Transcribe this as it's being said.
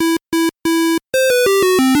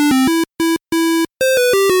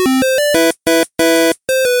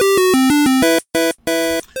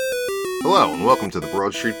to the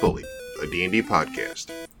Broad Street Bully, a D&D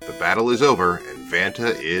podcast. The battle is over, and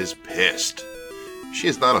Vanta is pissed. She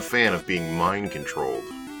is not a fan of being mind-controlled.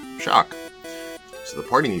 Shock. So the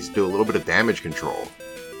party needs to do a little bit of damage control.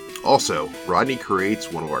 Also, Rodney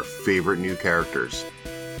creates one of our favorite new characters.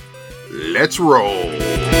 Let's roll!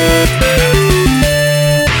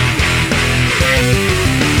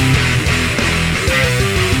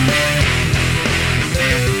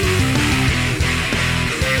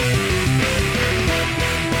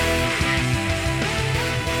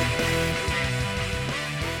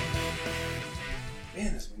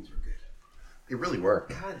 They really were.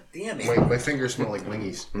 God damn it. My fingers smell like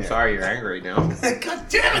wingies. I'm sorry you're angry right now. God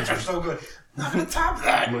damn it, they're so good. Not gonna top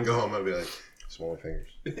that. I'm gonna go home and be like, smell my fingers.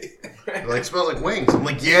 They're like, smells like wings. I'm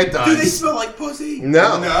like, yeah, it does. Do they smell like pussy?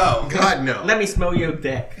 No. No. God, no. Let me smell your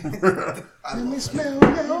dick. Let me smell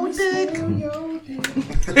your dick.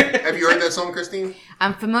 Have you heard that song, Christine?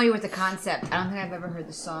 I'm familiar with the concept. I don't think I've ever heard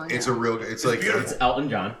the song. It's a real, it's like, It's Elton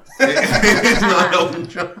John. it's not Elton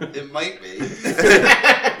John. It might be.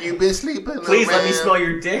 You've been sleeping Please let me around. smell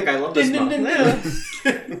your dick. I love this song.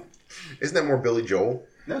 Isn't that more Billy Joel?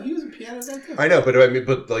 No, he was a piano guy too. I know, but I mean,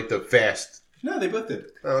 like the fast. No, they both did.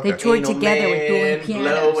 Oh, okay. They toured together with dueling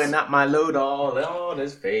pianos. Blowing up my load all on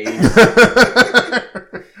his face.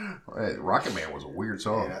 Rocket Man was a weird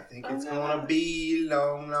song. And I think it's gonna be a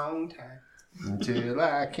long, long time. Until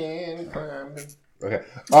I can climb. Okay.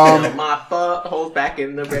 Till my butthole's back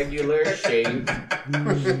in the regular shape.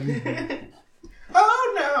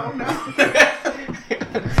 Oh, no.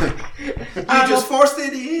 You just forced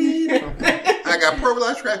it in. I got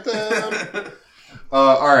pro-life tracked down.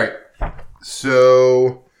 All right.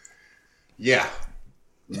 So, yeah.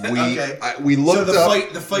 We looked so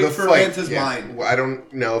up... the fight for Vanta's mind. Well, I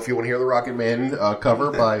don't know if you want to hear the Rocket Man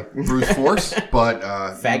cover by Bruce Force, but...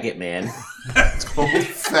 Faggot Man. It's called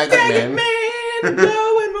Faggot Man.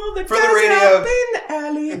 Blowing all the For the guys radio. up in the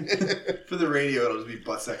alley. For the radio, it'll just be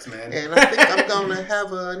butt sex man. And I think I'm going to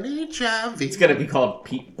have an HIV. It's gonna be called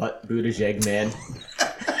Pete Butt Buttigieg Man.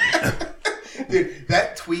 Dude,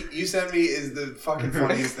 that tweet you sent me is the fucking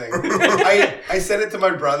funniest thing. I sent it to my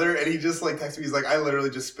brother, and he just like texted me. He's like, I literally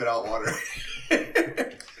just spit out water.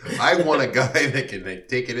 I want a guy that can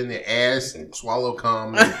take it in the ass and swallow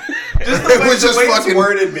cum. Just the way, was just the way fucking- it's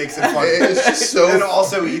worded makes it funny. It's just so... And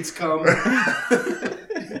also eats cum.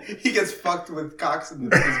 He gets fucked with cocks in his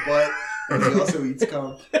butt, and he also eats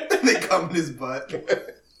cum. They cum in his butt.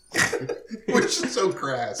 Which is so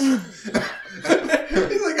crass. He's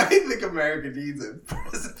like, I think America needs a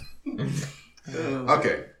president.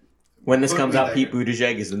 Okay. When this Put comes me out, there. Pete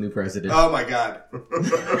Buttigieg is the new president. Oh my god.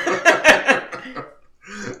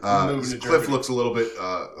 Moving to Cliff Germany. looks a little bit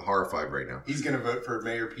horrified right now. He's gonna vote for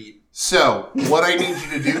Mayor Pete. So, what I need you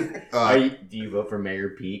to do... Do you vote for Mayor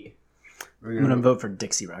Pete? we're I'm gonna vote for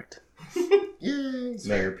Dixie Wrecked. Yay.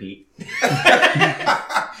 Mayor Pete.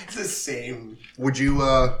 It's the same. Would you... who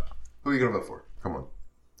are you going to vote for? Come on.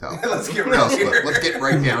 Tell us. Let's get Tell right us, here. Cliff. Let's get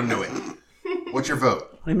right down to it. What's your vote?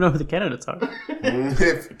 I don't even know who the candidates are.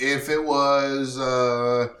 If it was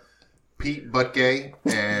Pete Buttigieg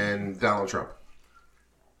and Donald Trump.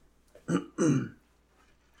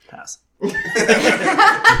 Pass.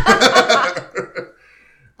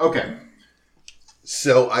 Okay.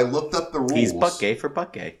 So I looked up the rules. He's butt gay for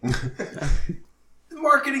butt gay.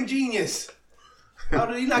 Marketing genius. How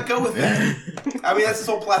did he not go with that? I mean, that's his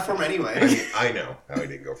whole platform anyway. I know how he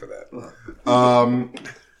didn't go for that.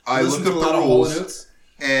 I Listen looked to up a lot the of Hall rules, Notes.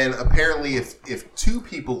 and apparently, if two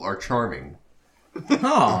people are charming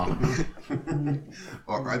Oh.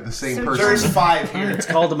 or are the same There's person, 5 here. It's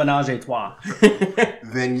called a menage a trois.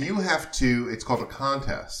 then you have to. It's called a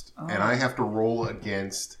contest, and I have to roll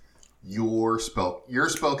against your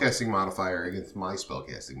spellcasting modifier against my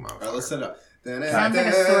spellcasting modifier. Alright, let's set it up. Sounds like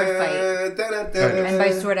a sword fight. And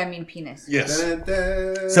by sword, I mean penis. Yes,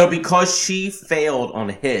 So because she failed on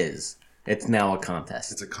his, it's now a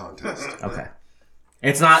contest. it's a contest. Okay.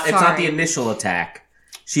 It's not the Sorry. initial attack.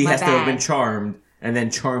 She My has to have been bad. charmed and then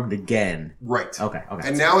charmed again. Right. Okay.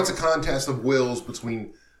 And now it's a contest of wills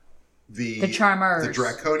between the charmers. the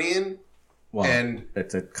draconian. Well, and-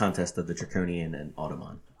 it's a contest of the Draconian and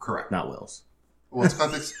Automon, Correct. not Wills. Well, it's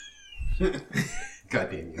context. God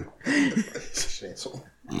damn you. Such an asshole.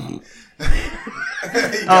 Oh,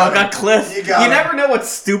 I got Cliff. You got You him. never know what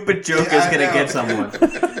stupid joke Yeah, is I going to know. get someone.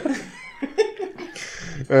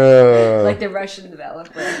 Like the Russian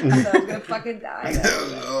developer. So I'm gonna fucking die.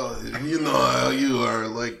 You know how you are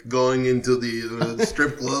like going into the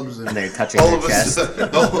strip clubs and And they're touching all their of a chest.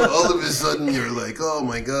 sudden, all of a sudden you're like, oh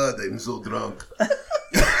my god, I'm so drunk.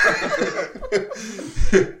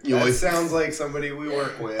 That sounds like somebody we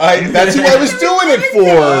work with. That's who I was doing it for.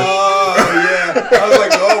 Oh, yeah. I was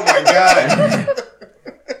like, oh, my God.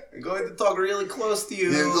 I'm going to talk really close to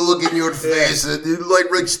you. And look in your face and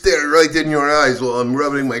right stare right in your eyes while I'm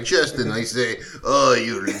rubbing my chest and I say, "Oh,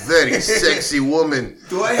 you're a very sexy woman.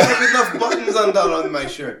 Do I have enough buttons undone on my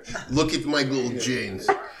shirt? Look at my gold chains."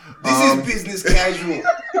 This is business casual.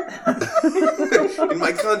 In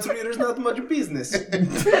my country, there's not much business.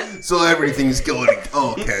 So everything's going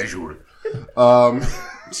casual.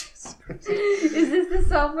 Is this the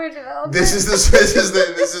software developer? This is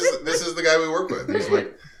the guy we work with.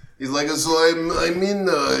 He's like, so I'm in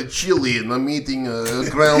Chile and I'm eating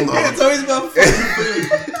groundhog. It's always about food.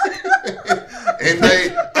 And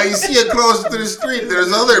I see across the street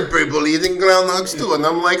there's other people eating groundhogs too, and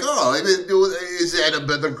I'm like, oh, is that a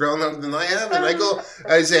better groundhog than I have? And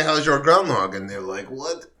I say, how's your groundhog? And they're like,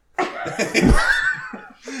 what?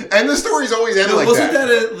 And the stories always end like wasn't that.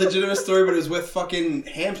 That a legitimate story? But it was with fucking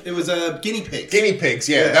it was guinea pigs. Guinea pigs,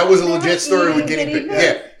 yeah. That was a legit story with guinea pigs.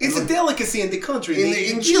 Yeah. It's a delicacy in the country.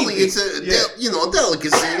 In Chile, it's a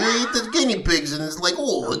delicacy. You eat the guinea pigs, and it's like,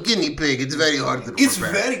 oh, a guinea pig. It's very hard to prepare. It's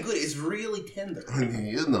very good. It's really tender.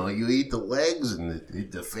 You eat the legs and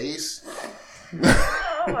the face.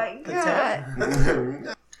 Oh my God.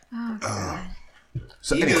 Oh God.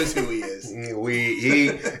 So he knows who he is.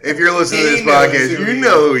 If you're listening to this podcast, you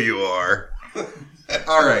know who you are.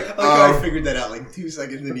 All right. I figured that out like 2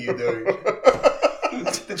 seconds into you doing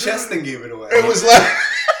it. The chest thing gave it away. It was like...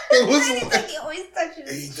 He always touches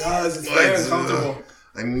his He does. It's very uncomfortable.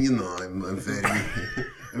 I'm a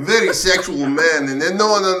very sexual man, and then no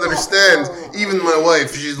one understands. Even my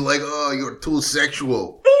wife, she's like, "Oh, you're too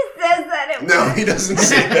sexual." He says that. No, he doesn't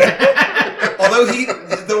say that. Although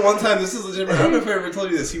the one time, this is legitimate. I don't know if I ever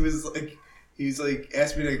told you this. He was like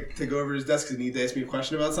asked me to go over to his desk because he needed to ask me a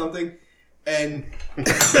question about something, and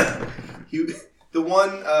the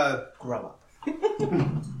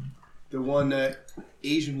one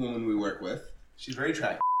Asian woman we work with, she's very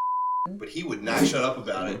attractive, but he would not shut up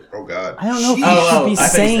about it. Oh God! I don't know if you should be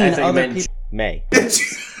saying other people. May. Oh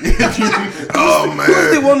man!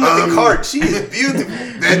 Who's the one with the cart? She is beautiful.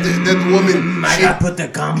 That woman. I gotta put the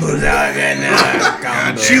combos out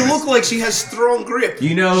again. She looked like she has strong grip.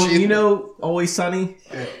 You know, Always Sunny.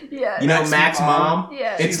 Yeah. You know Mac's mom.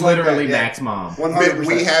 Yeah. It's She's like literally that, yeah. Mac's mom. 100%.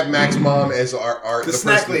 We have Mac's mom as our the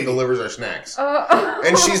snack person lady. that delivers our snacks, Oh,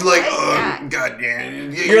 and she's like, my God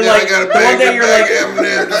damn! You're like, I got a the one day you're like-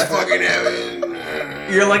 M&M, just fucking have it.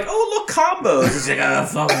 You're like, oh look, combos. It's like,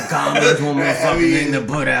 fucking combos. One more fucking thing to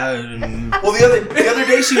put out. Well, the other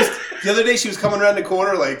day she was coming around the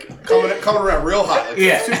corner, like coming around real hot,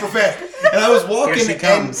 like super fast. And I was walking, Here she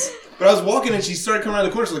comes. but I was walking, and she started coming around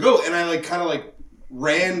the corner. She's like, oh, and I kind of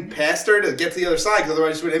ran past her to get to the other side because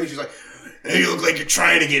otherwise she would hit me. She's like, hey, you look like you're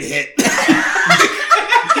trying to get hit.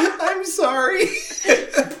 I'm sorry.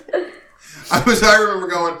 I remember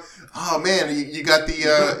going, oh man, you got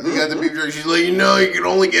the beef jerky. She's like, you can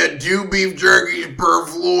only get 2 beef jerkies per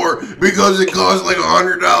floor because it costs like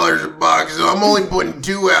 $100 a box. So I'm only putting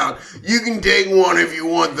 2 out. You can take 1 if you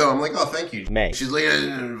want though. I'm like, oh, thank you. May. She's like,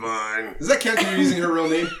 fine. Does that count because you're using her real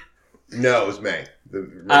name? No, it was May.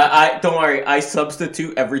 I don't worry. I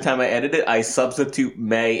substitute every time I edit it. I substitute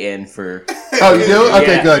May in for. Oh, you do?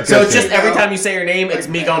 Okay, Yeah. good. So good. just every time you say your name, it's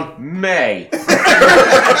me going May.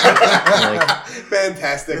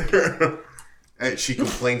 Fantastic. And she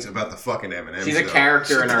complains about the fucking M&M's. She's a though.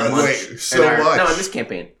 character in our lunch. Wait, so much. No, in this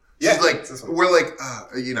campaign. She's like, we're like,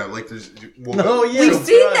 like there's. Oh yeah. we've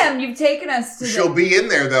seen them. You've taken us to She'll them. be in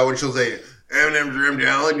there though, and she'll say, M&M's are empty.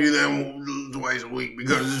 I only do them twice a week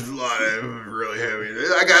because it's a lot of really heavy.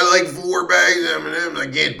 I got like 4 bags of M&M's. I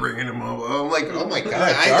can't bring them up. I'm like, oh my God.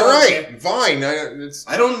 I All don't right, fine.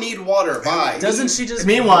 I don't need water. Bye. Doesn't she just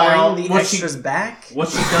Meanwhile, bring the what she- extras back? What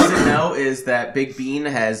she doesn't know is that Big Bean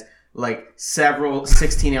has like several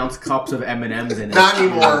 16-ounce cups of M&Ms in it. Not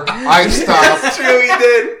anymore. I stopped. That's true, he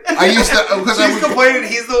did. I used to, because I She's would, complaining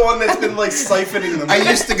he's the one that's been siphoning them. I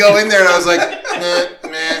used to go in there and I was like, nah.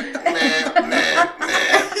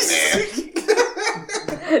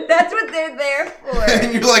 That's what they're there for.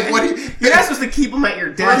 And you're like, what? You're not supposed to keep them at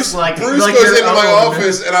your desk. Bruce like goes you're into my alone.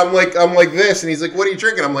 office and I'm like this, and he's like, "What are you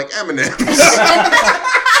drinking?" I'm like, M&M's.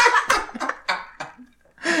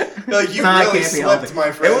 You Nah, it really can't be slept, healthy.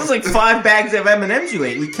 my friend. It was like 5 bags of M&Ms you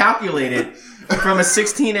ate. We calculated from a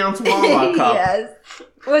 16-ounce Wawa cup. Yes.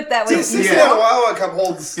 What that was. This Yeah. Wawa cup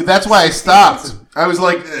holds. That's why I stopped. I was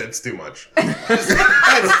like, it's too much. That's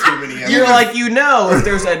too many. You're like, if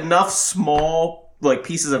there's enough small like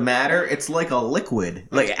pieces of matter, it's like a liquid.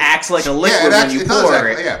 Like it acts like a liquid Yeah, when you it does pour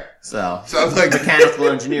act- it. Yeah. So Sounds like mechanical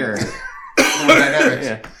engineer. dynamics.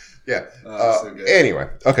 Yeah. Yeah. Oh, so good. Anyway,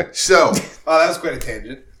 okay. So Oh, that was quite a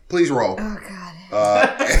tangent. please roll. Oh god.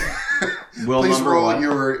 Will Please number roll one.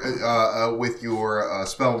 your with your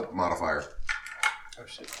spell modifier. Oh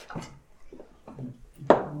shit.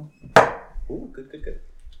 Ooh, good.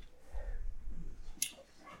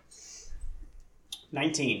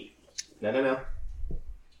 19. No.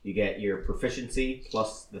 You get your proficiency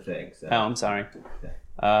plus the thing. So. Oh, I'm sorry.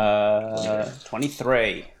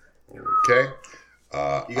 23. Okay.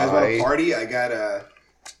 You guys want to party? I got a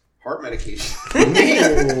heart medication.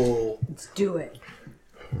 Let's do it.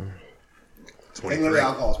 Taking away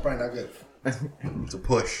alcohol is probably not good. It's a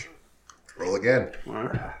push. Roll again.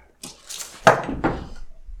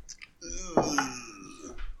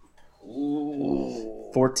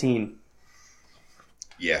 14.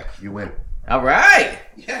 Yeah, you win. All right.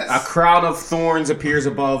 Yes. A crown of thorns appears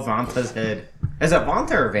above Vanta's head. Is it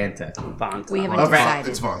Vanta or Vanta? Vanta. We haven't Okay. decided.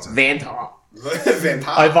 It's Vanta. Vanta.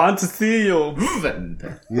 I want to see you.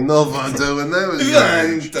 Vanta. You know Vanta when that was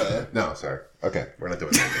Vanta. No, sorry. Okay, we're not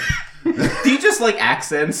doing that. Do you just like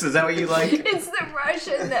accents? Is that what you like? It's the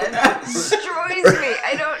Russian that destroys me.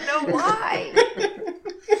 I don't know why.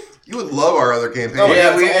 You would love our other campaign. Oh,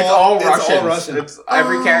 yeah. It's all it's all Russian. Russian. It's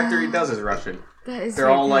every character he does is Russian. That is They're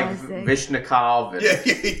all like fantastic. Vishnikov and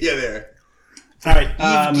Yeah, there. All right.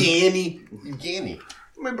 Evgeny.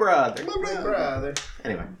 my brother. My brother.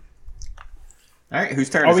 Anyway. All right, whose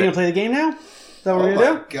turn Are is we it? going to play the game now? Is that what Oh we're going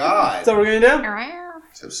to my do? god. Is that what we're going to do?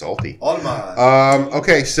 So salty. Alma.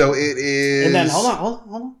 Okay, so it is. And then, hold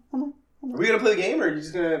on. Are we gonna play the game, or are you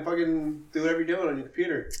just gonna fucking do whatever you're doing on your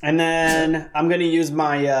computer? And then I'm going to use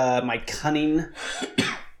my my cunning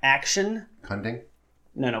action. Cunning?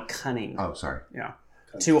 No, cunning. Oh, sorry. Yeah.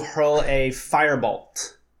 To hurl a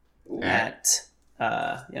firebolt at,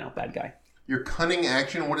 bad guy. Your cunning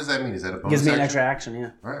action, what does that mean? Is that a bonus Gives me an action? extra action,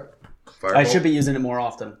 yeah. All right. I Firebolt. should be using it more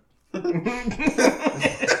often,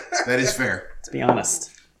 That is fair. to be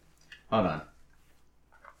honest. Hold on.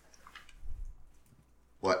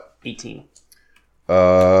 What? 18. I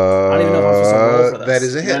don't even know if I'm supposed to roll for this. That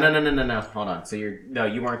is a hit. No. Hold on. So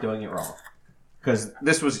you weren't doing it wrong. Because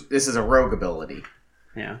this is a rogue ability.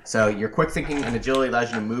 Yeah. So your quick thinking and agility allows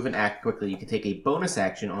you to move and act quickly. You can take a bonus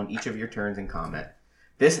action on each of your turns in combat.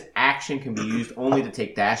 This action can be used only to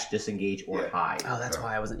take dash, disengage, or hide. Oh, that's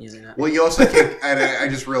why I wasn't using it. Well, you also can't. I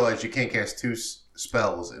just realized you can't cast two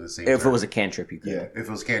spells in the same. If it turn. was a cantrip, you could. Yeah. If it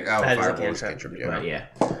was can't. That is a Fireball was cantrip. Yeah. But yeah.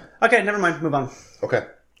 Okay, never mind. Move on. Okay.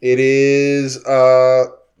 It is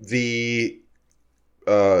the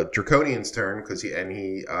Draconian's turn because he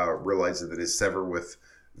realizes that his sever with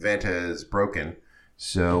Vanta is broken,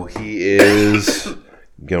 so he is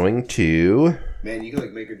going to. Man, you can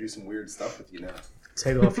like make her do some weird stuff with you now.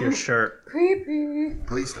 Take off your shirt. Creepy.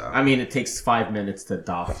 Please stop. I mean, it takes 5 minutes to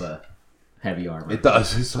doff the heavy armor. It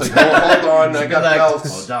does. It's like, hold on, I got Well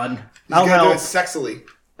belts. done. You I'll gotta do help. it sexily.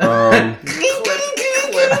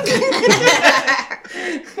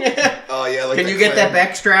 Oh yeah, like Can the you get that clam.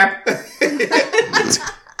 back strap?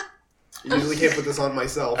 Usually can't put this on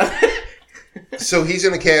myself. So he's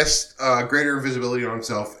going to cast greater invisibility on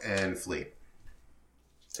himself and flee.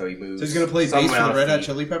 So he moves. So he's gonna play some bass for the amount of Red Hot feet.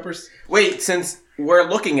 Chili Peppers. Wait, since we're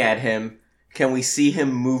looking at him, can we see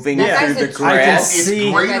him moving That through guy's the a tool. I can grass? It's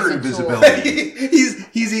see. greater That's a tool. invisibility.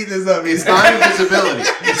 he's eating this up. It's not invisibility.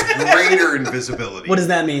 It's greater invisibility. What does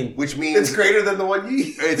that mean? Which means It's greater than the one you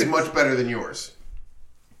eat. it's much better than yours.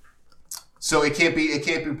 So it can't be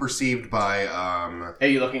perceived by Are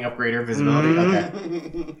you looking up greater visibility?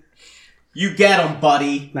 Okay. You get him,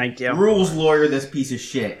 buddy. Thank you. Rules lawyer, this piece of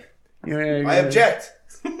shit. I object.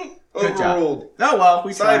 Good job. Overruled. Oh well,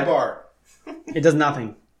 we tried. Sidebar. It does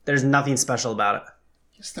nothing. There's nothing special about it.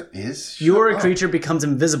 Yes, there is. Your Shut up. creature becomes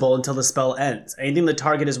invisible until the spell ends. Anything the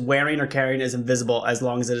target is wearing or carrying is invisible as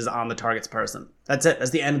long as it is on the target's person. That's it.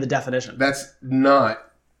 That's the end of the definition. That's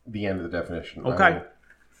not the end of the definition. Okay.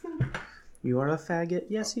 You are a faggot.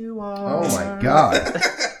 Yes, you are. Oh my god.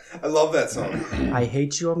 I love that song. I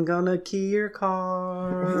hate you. I'm gonna key your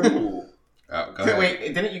car. Ooh. Oh, go ahead.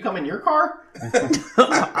 Wait, didn't you come in your car?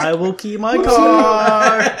 I will key my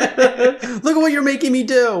car. Look at what you're making me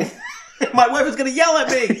do. My wife is gonna yell at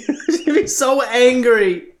me. She's gonna be so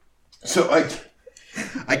angry. So I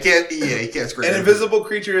can't. Yeah, he can't scream. An invisible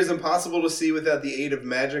creature is impossible to see without the aid of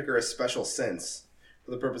magic or a special sense.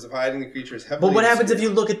 For the purpose of hiding, the creature is heavily. But what happens if you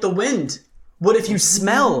look at the wind? What if you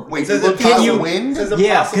smell? Wait, It says you look impossible- at the It wind? says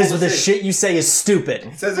Yeah, impossible because to the see. shit you say is stupid.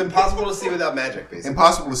 It says impossible to see without magic, basically.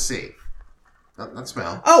 Impossible to see. Not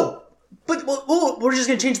smell. Oh, But we're just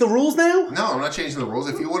gonna change the rules now? No, I'm not changing the rules.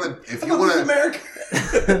 If you want to, America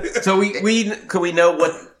So could we know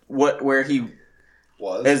where he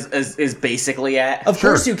was. is basically at? Of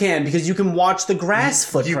course you can, because you can watch the grass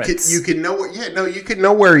footprints. you can know what. Yeah, no, you can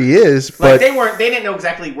know where he is, Like but they didn't know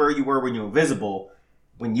exactly where you were when you were invisible.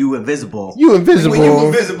 you When invisible. you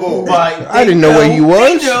invisible. But I didn't know where you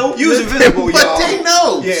was. They know. You was invisible, But y'all. they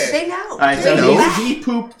know. Yeah. They know. All right, so They know. he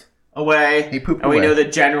pooped away. He pooped and we away. know the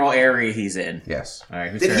general area he's in. Yes. All right,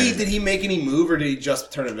 who's Did turn he is it? did he make any move or did he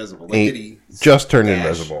just turn invisible? Like, He did he? just turned dash?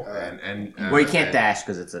 invisible. Alright. Well, he can't dash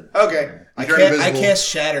because it's a. Okay. I turned invisible. cast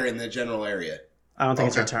Shatter in the general area. I don't think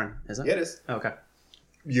it's your Okay. turn, is it? Yeah, it is. Okay.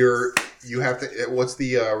 You have to. What's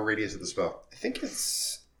the radius of the spell? I think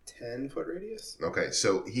it's 10-foot radius. Okay,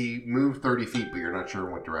 so he moved 30 feet, but you're not sure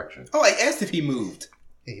in what direction. Oh, I asked if he moved.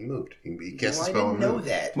 Yeah, he moved. He cast the I spell didn't and know moved.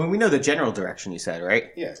 that. Well, we know the general direction you said,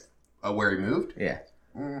 right? Yeah. Where he moved? Yeah.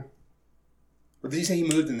 Mm. But did you say he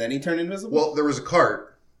moved and then he turned invisible? Well, there was a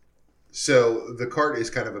cart, so the cart is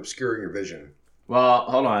kind of obscuring your vision. Well,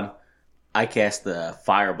 hold on. I cast the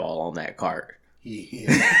fireball on that cart. Yeah.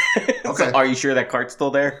 Okay. So are you sure that cart's still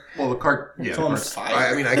there? Well, the cart. Yeah, It's the on cart's-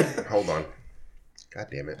 fire. I hold on. God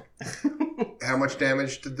damn it! How much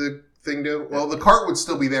damage did the thing do? Well, the cart would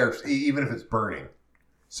still be there even if it's burning,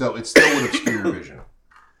 so it still would obscure your vision.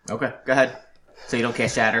 Okay, go ahead. So you don't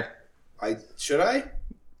cast Shatter? Should I?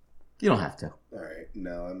 You don't have to. All right.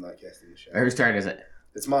 No, I'm not casting the shadow. Or whose turn is it?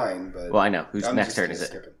 It's mine, but Well, I know. Whose I'm next just turn gonna is it?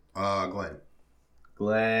 skip it. Glenn.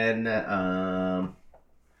 Glenn,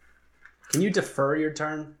 Can you defer your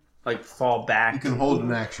turn? Like fall back? You can hold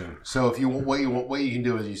an action. So if you what you can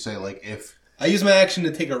do is you say like if I use my action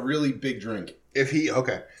to take a really big drink. if he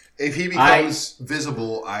becomes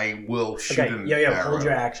visible, I will shoot Okay, an yeah, arrow. hold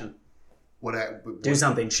your action. What? Do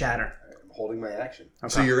something, shatter. I'm holding my action.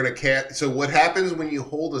 So you're gonna cast. So what happens when you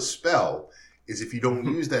hold a spell is if you don't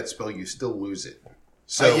use that spell, you still lose it.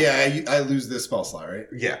 So I lose this spell slot, right?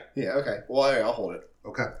 yeah. Yeah. Okay. Well, all right, I'll hold it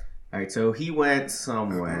Okay. all right, so he went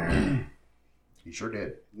somewhere. He sure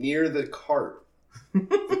did. near the cart.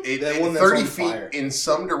 It, That one that's 30 on feet fire. in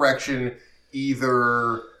some direction,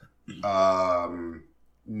 either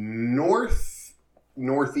north,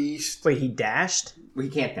 northeast. Wait, he dashed? Well, he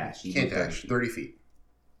can't dash. You can't dash. 30 feet.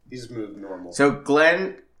 He just moved normal. So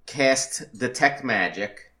Glenn cast Detect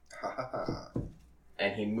Magic, Ha, ha, ha.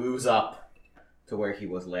 and he moves up to where he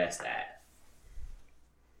was last at.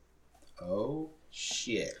 Oh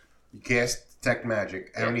shit! You cast Detect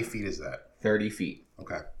Magic. How many feet is that? 30 feet.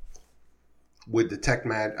 Okay. With Detect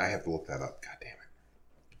Mag, I have to look that up. God damn it.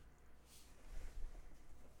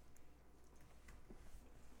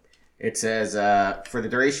 It says, for the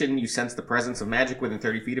duration, you sense the presence of magic within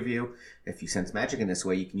 30 feet of you. If you sense magic in this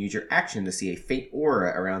way, you can use your action to see a faint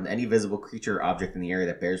aura around any visible creature or object in the area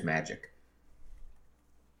that bears magic.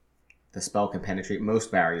 The spell can penetrate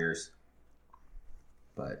most barriers.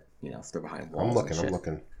 But, if they're behind walls I'm looking. and shit. I'm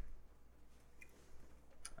looking.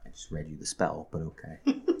 I just read you the spell, but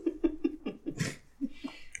okay.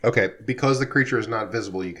 Okay, because the creature is not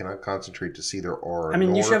visible, you cannot concentrate to see their aura. I mean,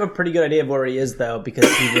 you nor- should have a pretty good idea of where he is, though,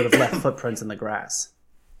 because he would have left footprints in the grass.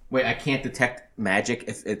 Wait, I can't detect magic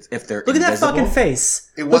if they're Look at that invisible? fucking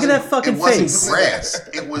face. It Look at wasn't- that fucking it wasn't face. grass.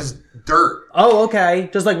 It was dirt. Oh, okay.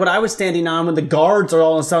 Just like what I was standing on when the guards are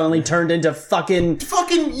all suddenly turned into fucking...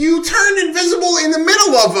 Fucking, you turned invisible in the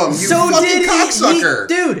middle of them. You fucking cocksucker.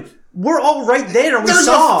 Dude, we're all right there. We There's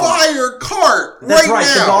saw. a fire cart That's right right.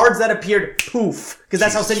 now. The guards that appeared, poof. Because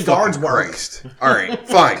that's how city guards Fucking work. Christ. All right,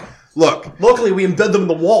 fine. Look, Luckily, we embed them in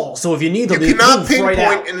the wall, so if you need you them, cannot poof right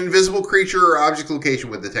pinpoint out. an invisible creature or object location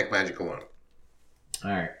with Detect Magic alone.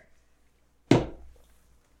 Alright.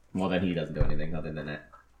 Well, then he doesn't do anything other than that.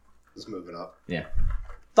 Just moving up. Yeah.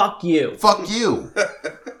 Fuck you. Fuck you.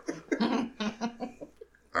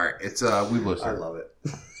 All right, it's Weeblo's I turn. love it.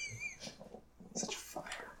 Such fire.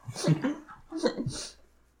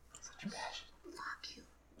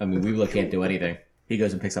 I mean, Weeblo can't do anything. He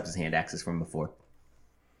goes and picks up his hand axes from before.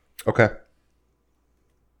 Okay.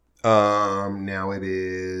 Now it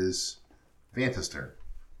is Vanta's turn.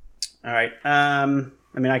 All right. I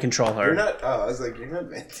mean, I control her. You're not. Oh, I was like, you're not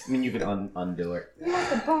meant. I mean, you can undo it. You're not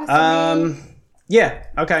the boss of me. Yeah.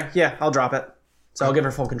 Okay. Yeah, I'll drop it. So I'll give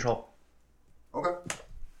her full control. Okay.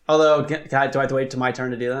 Although, do I have to wait till my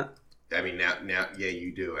turn to do that? I mean, now, yeah,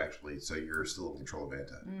 you do actually. So you're still in control of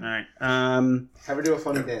Vanta. All right. Have her do a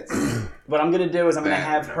funny dance. What I'm gonna do is I'm gonna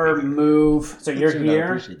Bad. have her move. So you're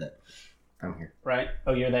here, that. I'm here. right?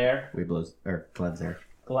 Oh, you're there, Weeblo's, or Glenn's there.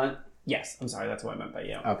 Glenn. Yes. I'm sorry. That's what I meant by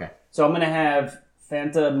you. Okay. So I'm gonna have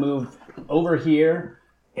Fanta move over here,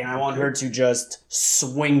 and I want her to just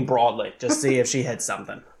swing broadly, just see if she hits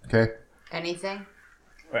something. Okay. Anything?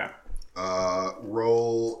 Yeah.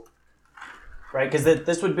 Roll. Right, because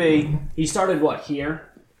this would be. He started what here?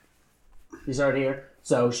 He started here,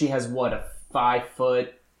 so she has what, a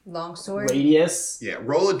 5-foot Long sword? radius. Yeah,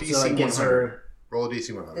 roll a DC So that gives 100. her. Roll a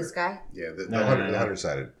DC 100. This guy? Yeah, the No,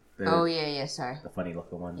 100-sided. Oh, yeah, sorry. The funny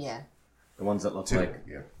looking ones. Yeah. The ones that look Two. like.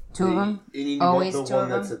 Yeah. Two of them? And you need Always the two one of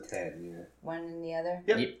that's them? a 10. Yeah. One and the other?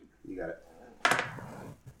 Yep. Yep. You got it.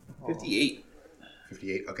 58.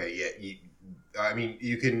 58. Okay, yeah. I mean,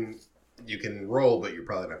 you can roll, but you're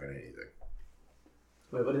probably not going to hit anything.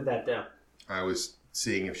 Wait, what did that do? I was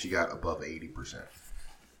seeing if she got above 80%.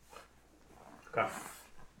 Okay.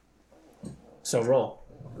 So roll.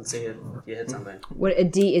 Let's see if you hit something. What, a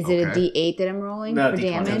D? Is it a Okay. D8 that I'm rolling No, for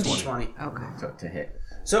D20. damage? 20. Okay. So to hit.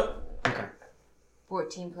 So. Okay.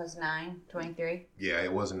 14 plus 9, 23. Yeah,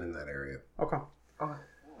 it wasn't in that area. Okay. Okay. All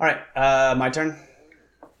right. My turn.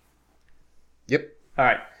 Yep. All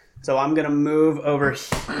right. So I'm gonna move over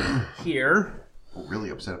here, I'm really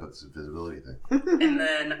upset about this invisibility thing. and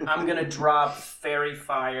then I'm gonna drop fairy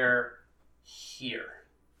fire here.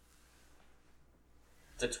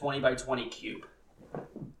 It's a 20 by 20 cube.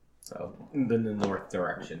 So in the north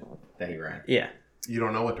direction that he ran. Yeah. You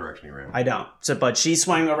don't know what direction he ran. I don't. So, but she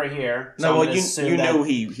swung over here. So No, I'm well, gonna you assume that- knew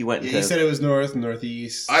he went Yeah, to. you said it was north,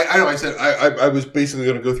 northeast. I know. I said I was basically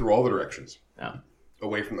going to go through all the directions Oh.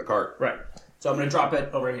 away from the cart. Right. So I'm gonna drop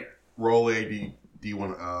it over here. Roll a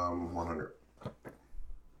D1 100.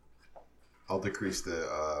 I'll decrease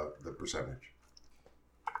the percentage.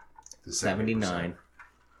 To 79.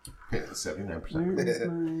 Yeah,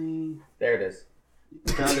 79%. There it is.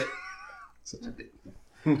 Found it. Such a bit.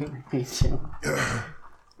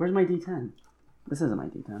 Where's my D10? This isn't my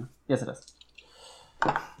D10. Yes, it is.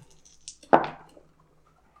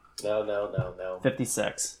 No.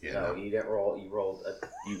 56. Yeah. No, you didn't roll. You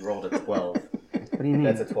rolled a 12. What do you mean?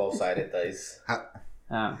 That's a 12-sided dice.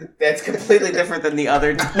 Oh. That's completely different than the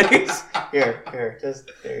other dice. Here,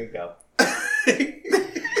 just there you go.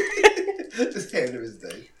 Just hand him his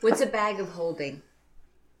dice. What's a bag of holding?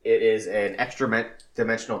 It is an extra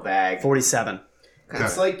dimensional bag. 47. Okay.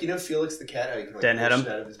 It's like, Felix the cat, how you can like Didn't hit push him?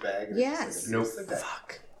 it out of his bag. and Yes. it's Nope. just like that.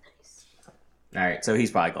 Fuck. All right, so he's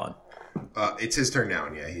probably gone. It's his turn now,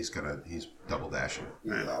 and yeah, he's double dashing.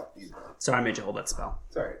 He's out. He's out. Sorry, I made you hold that spell.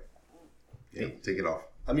 Sorry. Yeah, take it off.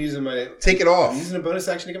 I'm using Take it off. a bonus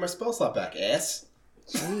action to get my spell slot back, ass.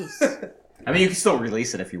 Jeez. I mean, you can still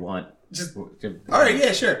release it if you want. Just alright,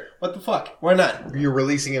 yeah, sure. What the fuck? Why not? You're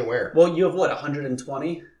releasing it where? Well, you have what,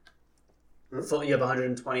 120? Full, you have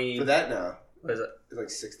 120. For that now. What is it? It's like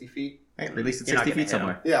 60 feet. Hey, release it You're not 60 gonna feet hit him.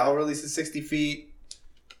 somewhere. Yeah, I'll release it 60 feet.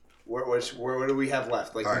 Where do we have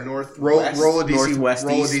left? Like All right. north. Roll west? a DC. Northwest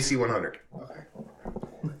Roll a east. DC 100. Okay.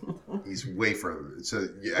 He's way further. So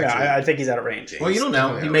Yeah, I think he's out of range. Well, you don't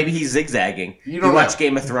know. Yeah. Maybe he's zigzagging. You You don't watch know.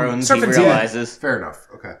 Game of Thrones, he Serpentine. realizes. fair enough.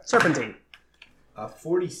 Okay. Serpentine.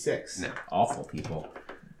 46. No. Awful people.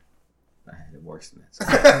 I had it worse than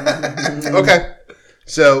that. Okay.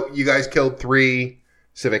 So you guys killed 3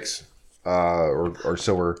 civics, or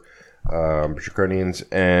silver Draconians,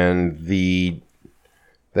 and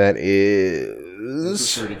that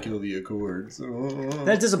is Prefer to kill the Accords.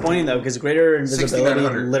 That's disappointing though, because greater invisibility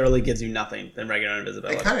 6,900. literally gives you nothing than regular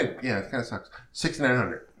invisibility. it kind of sucks.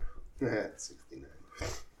 6,900. 69.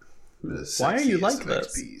 Why are you Sexiest like of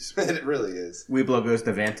this? XPs. It really is. Weeblo goes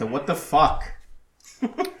to Vanta. What the fuck?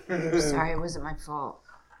 Sorry, it wasn't my fault.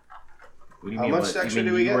 What do you How mean? much what? You extra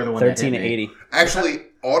mean do we you get? were the one that hit 13 me? to 80. Actually,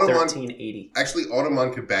 Automon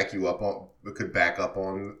 1380. could back you up on, could back up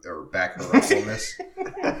on, or back her up on this.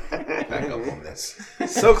 Back up on this.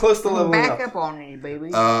 So close to leveling Back up. up on me, baby.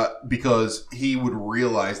 Because he would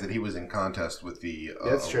realize that he was in contest with the.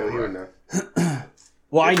 That's true. He would know.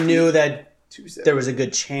 Well, I knew that 2 there was a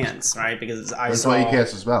good chance, right? Because I That's saw. why you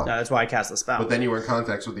cast a spell. No, that's why I cast the spell. But then you were in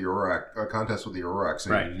contest with the Auroch, so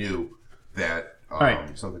Right. you knew that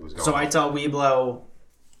Right. something was going So on. I tell Weeblo,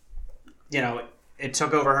 it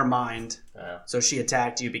took over her mind, Oh. so she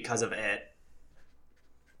attacked you because of it.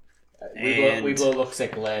 Weeblo looks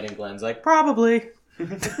at Glenn, and Glenn's like, probably.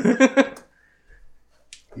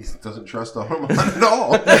 He doesn't trust Automon at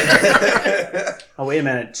all. Oh, wait a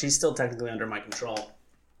minute. She's still technically under my control.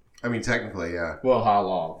 I mean, technically, yeah. Well, how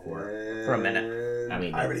long for? For a minute. I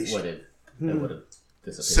mean, I already it would have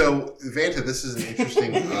disappeared. So, Vanta, this is an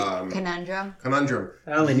interesting Conundrum. conundrum.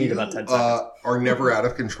 I only need about 10 seconds. Are never out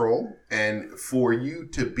of control, and for you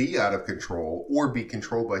to be out of control or be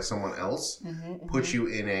controlled by someone else puts you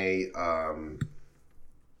in a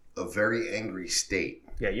very angry state.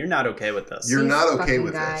 Yeah, you're not okay with this. You're These not okay fucking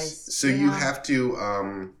with guys, this, so you yeah. have to.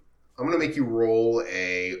 I'm going to make you roll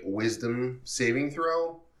a Wisdom saving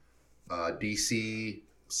throw. DC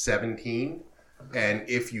 17. And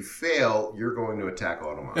if you fail, you're going to attack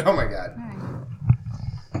Automon. Oh my god.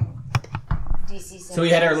 DC. So we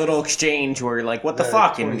had our little exchange where we're like, what the The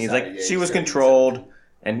fuck? And 20 he's sided, like, yeah, she you was said controlled.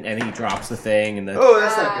 And he drops the thing. And the Oh,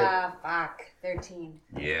 that's not good. Fuck. 13.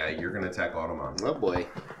 Yeah, you're going to attack Automon. Oh boy.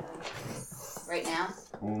 Right now.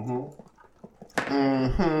 Mm-hmm.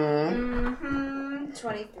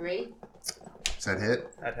 23. Does that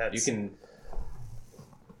hit? That hits. you can...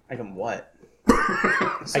 I can what?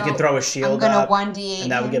 So I could throw a shield I'm gonna up, 1d8.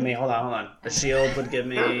 and that would give me. Hold on. A shield would give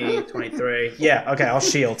me 23. Yeah, okay, I'll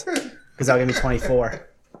shield because that'll give me 24.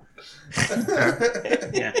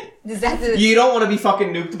 Yeah, Does that do? You don't want to be fucking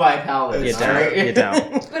nuked by a paladin. you all don't. right? You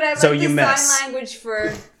don't. But I like So the you sign miss. language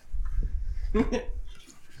for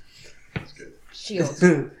shield.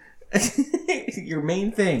 Your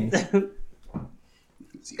main thing.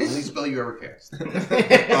 It's the only spell you ever cast.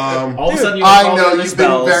 All of a sudden you I have all know, the other you've been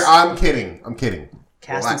spells. very... I'm kidding.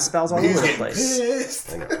 Casting Relax. spells all over the place.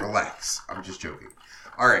 Pissed. I know, relax. I'm just joking.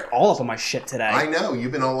 All right. All up on my shit today. I know,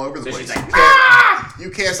 you've been all over the So place. she's like,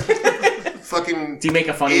 You cast fucking... Do you make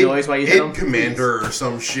a funny noise while you hit him? Commander or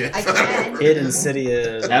some shit. I can. Id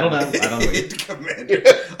Insidious. I don't know. Id Commander.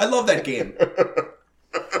 I love that game.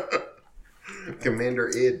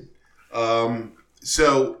 Commander Id.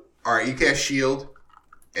 So, all right, you cast shield.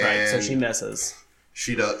 And Right, so she misses.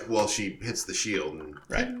 She does. Well, she hits the shield. And,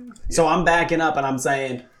 Right. So I'm backing up and I'm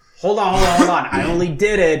saying, hold on. I only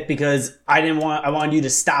did it because I wanted you to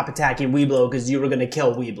stop attacking Weeblo because you were going to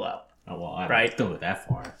kill Weeblo. Oh, well, I Right. don't go that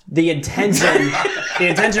far. The intention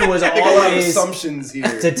was A lot of always assumptions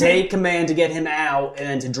here. to take command to get him out and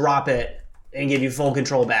then to drop it and give you full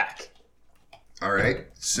control back. all right.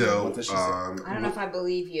 So, What does she say? I don't know if I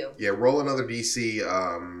believe you. yeah, roll another DC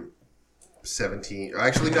 17.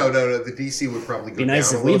 Actually, no. The DC would probably go Be nice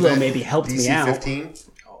down if a little Weeblo bit. maybe helped DC me out. 15.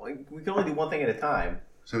 Oh, we can only do one thing at a time.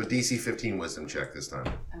 So a DC 15 wisdom check this time.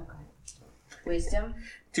 Okay. Wisdom.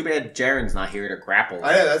 Too bad Jaren's not here to grapple.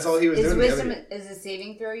 I know, that's all he was Is doing. wisdom the other is a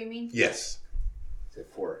saving throw? You mean? Yes. day.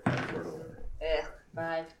 4. 4 to whatever.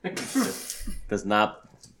 5. Does not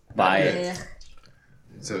buy it. Ugh.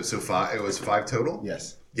 So five. It was 5 total.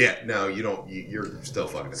 Yes. Yeah. No, you don't. You're still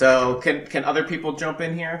fucking. So can other people jump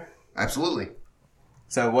in here? Absolutely.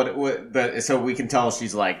 So so we can tell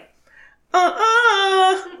she's like,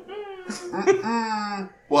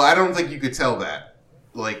 Well, I don't think you could tell that.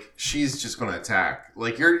 Like, she's just going to attack.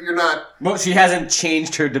 Like, you're not. Well, she hasn't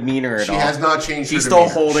changed her demeanor at She all. has not changed. She's her still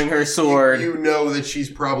demeanor. holding her sword. You know that she's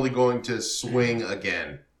probably going to swing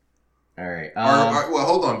again. All right. Well,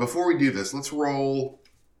 hold on. Before we do this, let's roll.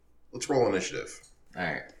 Let's roll initiative All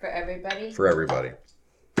right. For everybody. for everybody.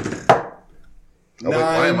 Oh, wait,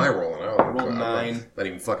 why am I rolling? Roll 9. Not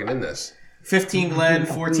even fucking in this. 15 Glenn,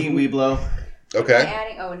 14 Weeblo. Okay.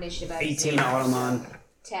 Adding initiative. I 18 see. Automon.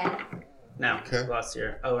 10. No, Okay. last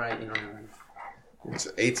year. Oh, right. You know. It's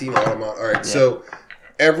 18 Automon. All right, so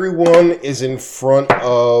everyone is in front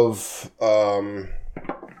of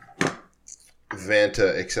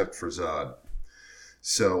Vanta except for Zod.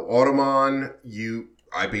 So Automon, you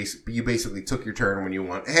basically took your turn when you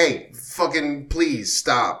want. Hey, fucking please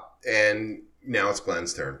stop! And now it's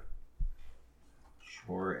Glenn's turn.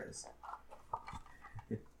 Sure is.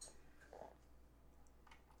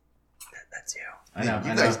 That's you. I know.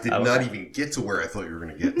 You I guys know. did not even get to where I thought you were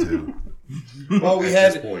going to get to. Well, we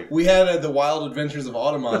At this had point. the Wild Adventures of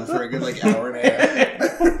Automon for a good hour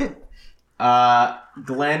and a half.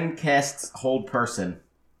 Glenn casts Hold Person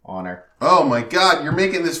on her. Oh my god, you're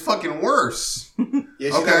making this fucking worse. Yeah,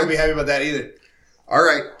 she's Okay. not gonna be happy about that either. All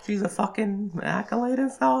right. She's a fucking accolade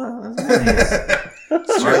fella. All right,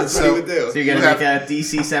 That's what he so would do. So you're gonna You make a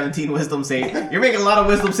DC 17 Wisdom save. You're making a lot of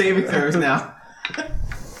Wisdom saving throws now.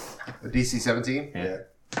 a DC 17? Yeah.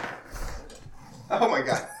 Oh my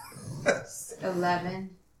god. 11.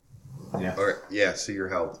 All right, yeah, so you're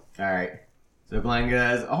held. All right. So Glenn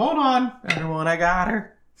goes, hold on, everyone, I got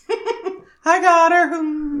her. I got her.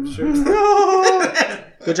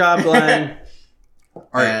 Good job, Glenn. All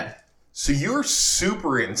right. So you're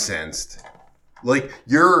super incensed. Like,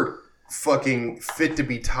 you're fucking fit to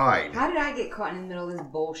be tied. How did I get caught in the middle of this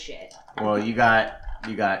bullshit? Well, you got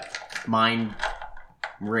mind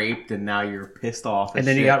raped, and now you're pissed off. And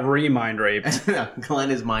then you got remind raped.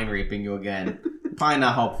 Glenn is mind raping you again. Probably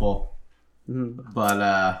not helpful,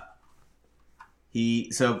 but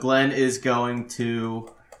so Glenn is going to.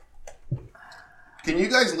 Can you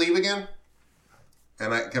guys leave again?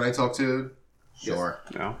 And can I talk to? Sure.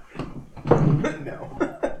 No. No.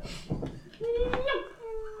 I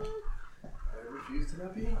refuse to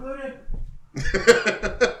not be included.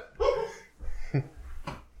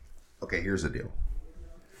 Okay, here's the deal.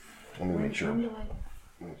 Let Sure.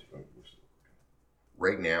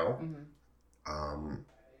 Right now,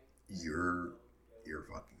 you're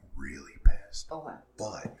fucking really pissed. Okay.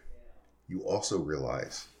 But you also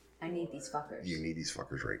realize I need these fuckers. you need these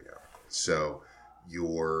fuckers right now. So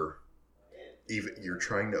you're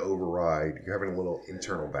trying to override. You're having a little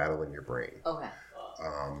internal battle in your brain. Okay.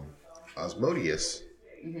 Osmodeus,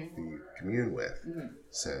 Mm-hmm. who you commune with, Mm-hmm.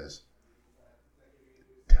 says,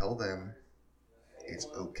 "Tell them it's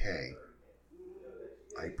okay.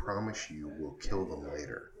 I promise you we'll kill them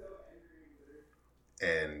later."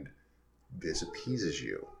 And this appeases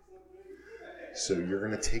you. So you're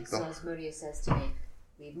going to take the... So Asmodeus says to me,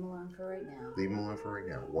 leave him alone for right now. Leave them alone for right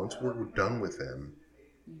now. Once we're done with them,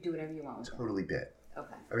 You do whatever you want with them. totally dead.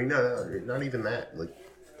 Okay. I mean, no, not even that. Like,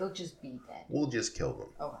 They'll just be dead. we'll just kill them.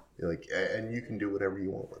 Okay. Like, and you can do whatever you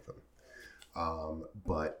want with them.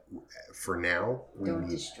 But for now, Don't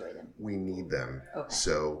destroy them. we need them. Okay.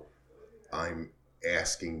 So I'm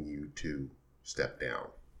asking you to step down.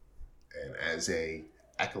 And as a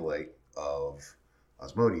acolyte of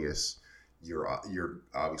Osmodeus, you're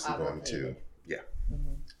obviously going to... Obligated. Yeah.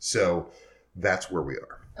 Mm-hmm. So that's where we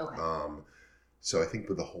are. Okay. So I think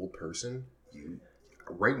with the whole person,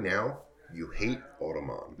 right now, you hate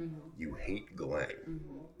Automon. Mm-hmm. You hate Glenn.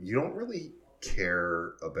 Mm-hmm. You don't really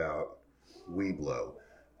care about Weeblo.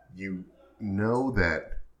 You know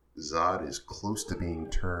that Zod is close to being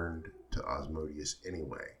turned to Osmodeus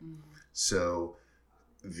anyway. Mm-hmm. So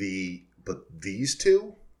but these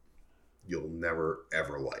two, you'll never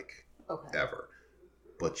ever like. Okay. Ever.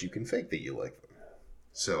 But you can fake that you like them.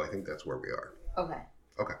 So I think that's where we are. Okay.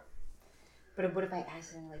 Okay. But what if I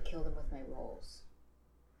accidentally kill them with my rolls?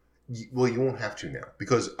 Well, you won't have to now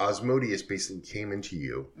because Osmodeus basically came into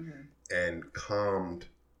you Mm-hmm. and calmed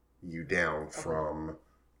you down from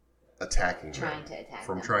attacking Trying them. to attack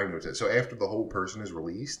From them. trying to attack. So after the whole person is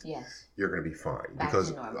released, Yes. you're going to be fine. Back because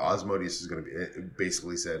to normal. Osmodeus is going to be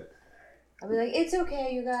basically said, I'll be like, it's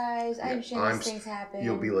okay, you guys. I Yeah, understand these things happen.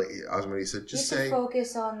 you'll be like, Osmodeus said, just you have say, to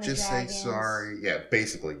focus on the just dragons. say sorry. Yeah,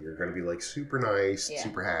 basically, you're going to be like super nice, Yeah.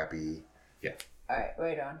 super happy. Yeah. Alright,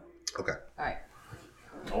 right on. Okay. Alright.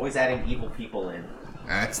 Always adding evil people in.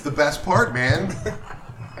 That's the best part, man.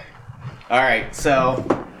 All right,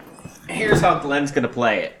 so here's how Glenn's gonna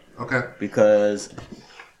play it Okay. because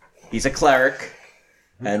he's a cleric,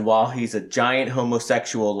 and while he's a giant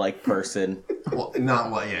homosexual-like person, Well,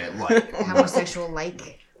 not like, yeah, like. Homosexual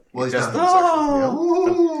like. Well, he's Just- not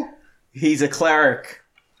homosexual. Yeah. he's a cleric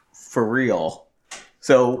for real.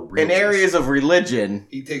 So For real. in areas of religion,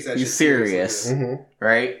 He takes that he's shit serious, seriously. Mhm.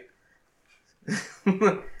 right?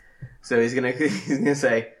 So he's gonna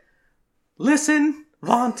say, "Listen,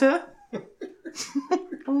 Vanta."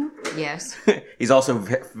 Yes. He's also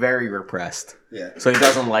very repressed, Yeah. so he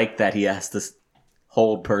doesn't like that he has to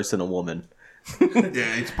hold person a woman. Yeah,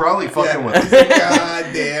 it's probably fucking with us.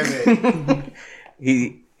 God damn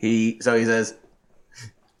it. So he says,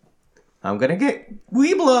 "I'm gonna get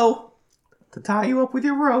Weeblo to tie you up with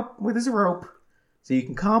his rope, so you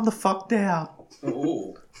can calm the fuck down.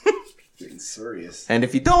 Ooh. Getting serious. And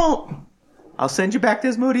if you don't, I'll send you back to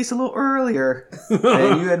Asmodeus a little earlier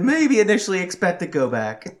than you had maybe initially expect to go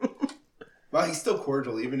back." Wow, he's still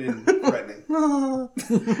cordial, even in threatening.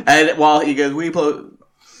 And while he goes, Weeblo,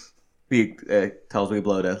 he tells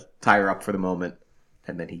Weeblo to tie her up for the moment,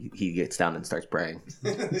 and then he gets down and starts praying.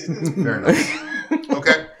 Fair enough.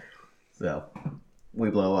 Okay. So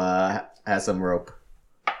Weeblo has some rope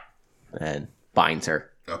and binds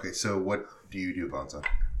her. Okay, so what do you do, Bonza?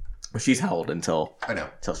 She's held until I know.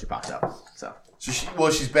 she pops out. So So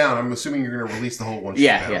she's bound. I'm assuming you're going to release the whole one.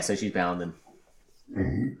 yeah. So she's bound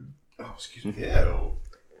and Oh, excuse me. Yeah.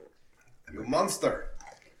 You monster.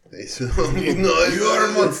 So, You are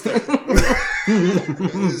a monster.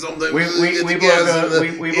 Sometimes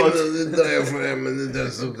we both the diaphragm and it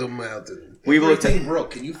doesn't come out. Everything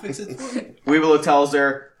broke. Can you fix it for me? Weeblo tells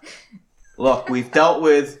her, "Look, we've dealt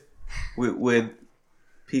with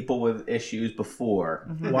people with issues before,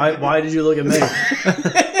 Why did you look at me?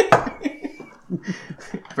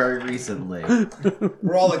 very recently.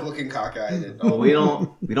 We're all like looking cockeyed. And, But we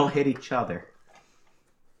don't hit each other.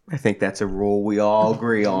 I think that's a rule we all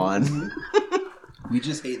agree on. we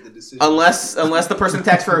just hate the decision. Unless the person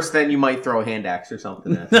attacks first, then you might throw a hand axe or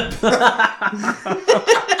something at them.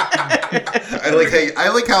 I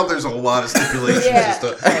like how there's a lot of stipulations Yeah. as to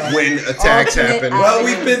when attacks Alternate happen. Well,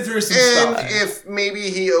 we've been through some And stuff. if maybe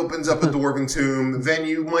he opens up a dwarven tomb, then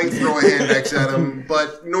you might throw a hand axe at him,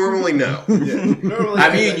 but normally no. Yeah. Normally,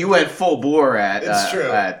 I mean, you went full bore at It's true.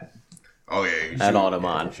 Oh yeah, you At should-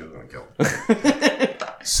 Automon. yeah, she was gonna kill him.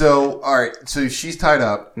 So, all right. So she's tied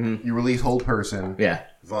up. Mhm. You release hold person. yeah.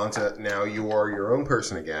 Vanta, now you are your own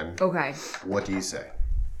person again. Okay. What do you say?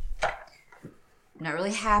 Not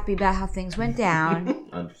really happy about how things went down.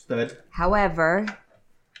 Understood. However,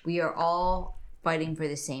 we are all fighting for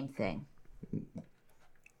the same thing.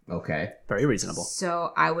 Okay. Very reasonable.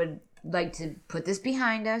 So I would like to put this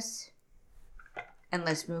behind us and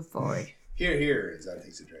let's move forward. Here. Zan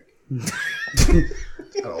takes a drink.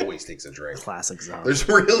 It always takes a drink. Classic Zon. There's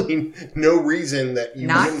really no reason that you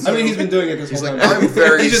Not- wouldn't. I mean, he's been doing it this whole like, time. I'm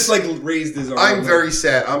very- He just like raised his arm. I'm very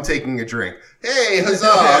sad. I'm taking a drink. Hey, huzzah!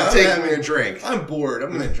 Yeah, I'm taking I mean- a drink. I'm bored.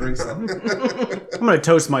 I'm gonna drink something. I'm going to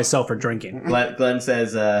toast myself for drinking. Glenn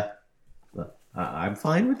says, I'm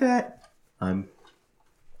fine with that. But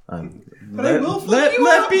I will fuck you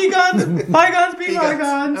let up. bygones be Bygones.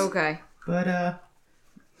 bygones. Okay. But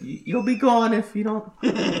you'll be gone if you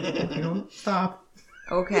don't stop.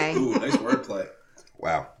 Okay. Ooh, nice wordplay.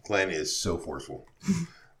 Wow, Glenn is so forceful.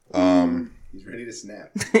 He's ready to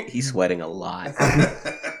snap. He's sweating a lot.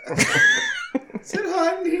 Sit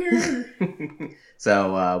hot in here. So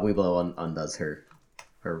Weeblo undoes her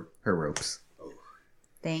ropes.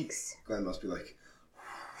 Thanks. Glenn must be like,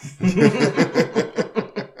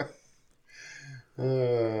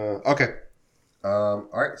 Okay. All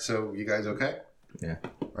right. So you guys okay? Yeah.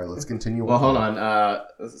 All right. Let's continue. Well, hold on.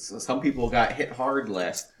 Some people got hit hard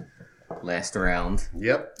last round.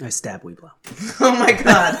 Yep. I stab Weeblo. Oh my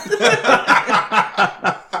god.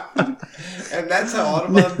 and that's how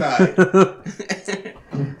Audubon died.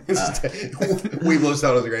 We blows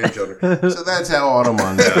out of the grandchildren. So that's how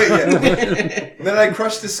Automon died. Yeah. And then I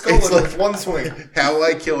crushed his skull It's in like- one swing. How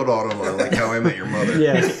I killed Automon, like how I met your mother.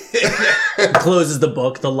 Yeah. Closes the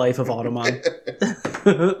book, The Life of Automon.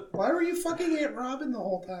 Why were you fucking Aunt Robin the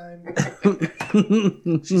whole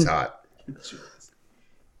time? She's hot.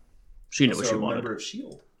 She knew what she Also a wanted. member of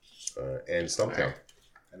S.H.I.E.L.D. And Stumptown.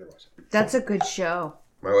 I never watched it. That's a good show.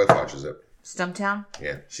 My wife watches it. Stumptown?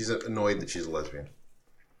 Yeah. She's annoyed that she's a lesbian.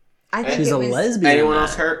 I think She's it a was, lesbian. Anyone man.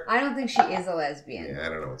 else hurt? I don't think she is a lesbian. Yeah, I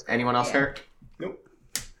don't know what's going Anyone else Yeah. hurt? Nope.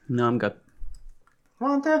 No, I'm good.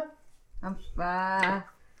 Wanda? I'm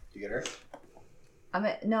You get her?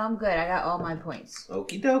 no, I'm good. I got all my points.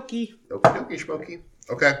 Okie dokie. on. Okie dokie, schmokey.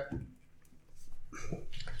 Okay.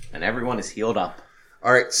 And everyone is healed up.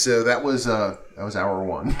 All right. So that was hour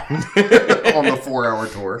one on the 4-hour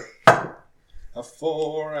tour. A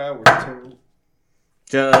 4-hour tour.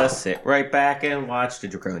 Just sit right back and watch the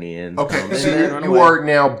Draconians. Okay, come in so and run you away. are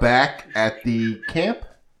now back at the camp,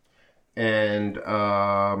 and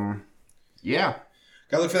yeah,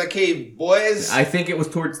 Gotta look for that cave, boys. I think it was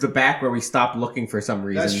towards the back where we stopped looking for some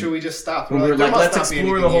reason. That's true. We just stopped. We were "There like, must let's not be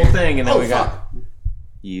explore the anything whole here." thing, and then Oh, we fuck. got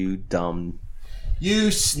you dumb.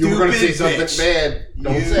 You stupid you were going to say something bitch. bad.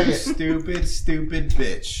 Don't You say it. stupid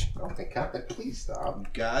bitch. Oh my god! Please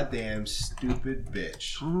stop. Goddamn stupid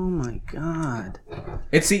bitch. Oh my god.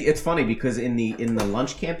 It's funny because in the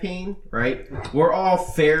lunch campaign, right? We're all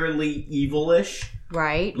fairly evilish.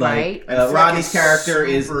 Right, Like right. And Rodney's Fleck is character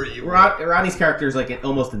is super evil. Rodney's character is like an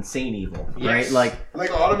almost insane evil, right? Yes. Like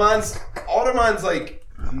Like Audubon's like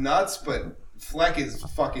nuts, but Fleck is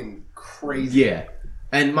fucking crazy. yeah,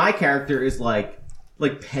 and my character is like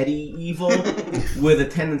petty evil with a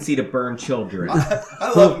tendency to burn children.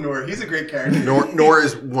 I love Nor. He's a great character. Nor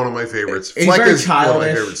is one of my favorites. He's Fleck very is one of my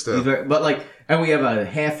childish. favorites too. And we have a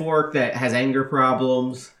half orc that has anger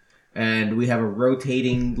problems, and we have a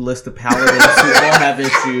rotating list of paladins who all have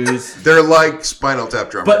issues. They're like Spinal Tap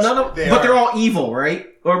drummers. But They they're are. all evil, right?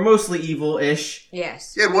 Or mostly evil-ish.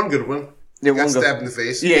 Yes. you had one good one. Yeah, Got one go- stabbed in the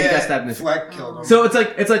face. Yeah, he got stabbed in the Fleck killed him. So it's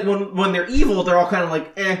like when they're evil, they're all kind of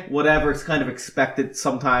like, whatever. It's kind of expected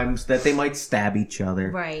sometimes that they might stab each other.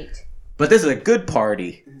 Right. But this is a good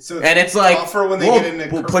party, So and it's like tougher when they we'll, get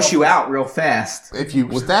into we'll push you kerfuffles. out real fast. If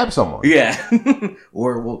you stab someone. Yeah,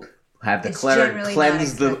 or we'll have the It's cleric generally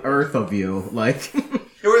cleanse not the expected. earth of you, like.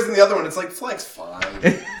 Whereas in the other one, it's like Fleck's fine.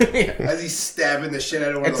 Yeah. As he's stabbing the shit out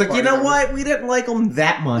of one It's of the like, you know party what? We didn't like them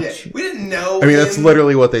that members. much. Yeah, we didn't know. I mean, that's him,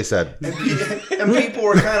 literally what they said. and people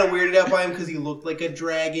were kind of weirded out by him because he looked like a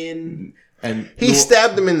dragon. And He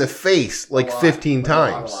stabbed them in the face like A lot. 15 A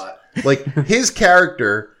times. lot. Like his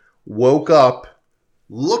character woke up,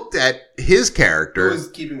 looked at his Who character, was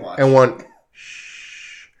keeping watch? and went,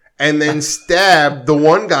 shh, and then stabbed the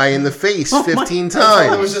one guy in the face 15 It was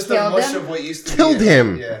times. just a Killed mush him? of what used to Killed be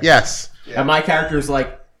him. Yeah. Yes. and my character's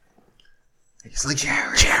like, He's like,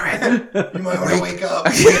 Jared. You might want to wake up.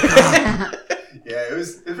 Yeah, it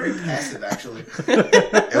was very passive, actually.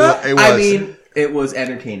 It was. I mean, it was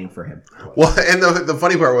entertaining for him, well, and the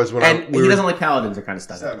funny part was when and we he were, doesn't like paladins. Are kind of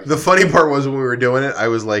stuck. So that makes the funny part was when we were doing it, I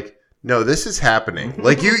was like, no, this is happening.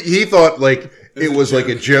 Like he thought like it was like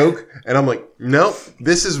a joke, and I'm like, nope,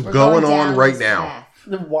 this is We're going down on right this now. path.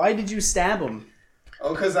 Then why did you stab him?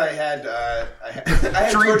 Oh, because I had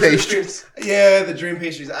Dream torture pastries. experience. Yeah, the dream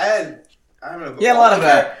pastries. I don't know. He had a lot of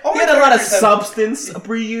all he my had a lot of characters have- Substance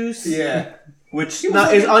reuse, Yeah, which was not,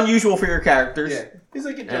 like is a- unusual for your characters. yeah. He's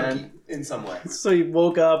like a junkie in some way. So he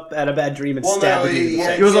woke up, had a bad dream, and Well, stabbed no, him.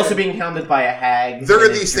 yeah. He was also being hounded by a hag. There are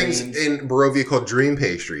in his these things dreams. in Barovia called dream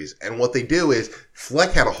pastries, and what they do is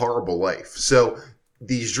Fleck had a horrible life. So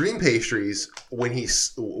these dream pastries, when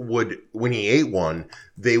he ate one,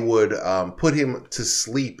 they would put him to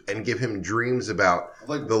sleep and give him dreams about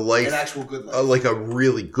Like the life, an actual good life. like a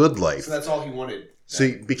really good life. So that's all he wanted. So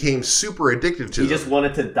he became super addicted to He them. just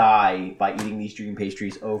wanted to die by eating these dream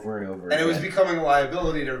pastries over and over And it was again. becoming a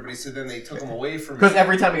liability to everybody, so then they took him away from Because me.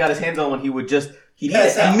 every time he got his hands on one, he'd eat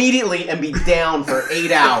Pass it out. immediately and be down for 8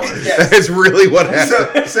 hours. Yeah. That's really what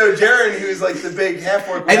happened. So Jaren, who's like the big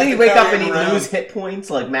half-orc, I think he'd wake up and he'd around. lose hit points,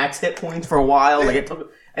 like max hit points for a while. Like it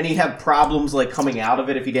took, and he'd have problems like coming out of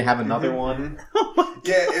it if he didn't have another one.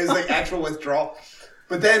 Yeah, it was like actual withdrawal.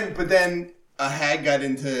 But then a hag got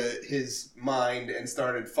into his mind and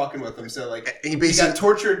started fucking with him. So like He he basically got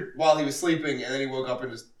tortured while he was sleeping, and then he woke up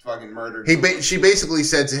and just fucking murdered. she basically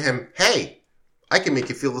said to him, "Hey, I can make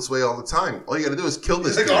you feel this way all the time. All you got to do is kill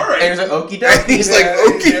this He's like, dude." all right. And he was like, okie And dokie. he's like, Yeah,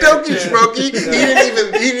 "Okie dokie, yeah. Schmokey." He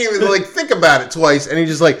didn't even like think about it twice, and he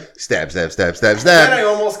just like stab, stab, stab, stab, Then I stab.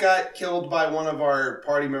 almost got killed by one of our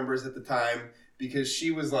party members at the time because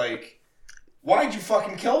she was like, "Why'd you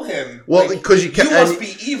fucking kill him?" Well, Like, because you kept must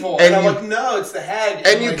be evil. and And I'm you- like, "No, it's the hag."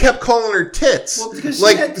 and you like, kept calling her tits. well because she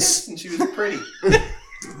like had tits and she was pretty.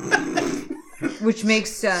 Which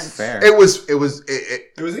makes sense. Fair. it was It was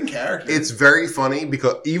in character. it's very funny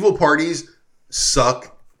because evil parties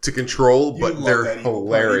suck to control, You but love they're that evil party.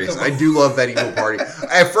 hilarious. Come I on. do love that evil party.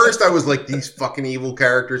 At first, I was like these fucking evil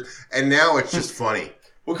characters, and now it's just funny.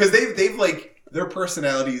 Well, because they've like their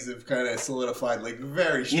personalities have kind of solidified like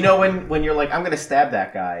very. Strong. You know when you're like, I'm gonna stab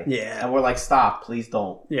that guy. Yeah. And we're like, stop, please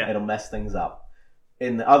don't. Yeah. It'll mess things up.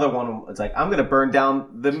 In the other one, it's like, I'm gonna burn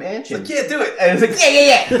down the mansion. Like, yeah, do it. And it's like,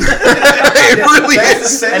 yeah. It really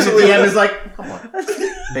That's is. And essentially. the DM is like, come on,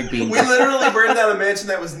 big bean. We literally burned down a mansion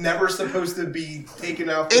that was never supposed to be taken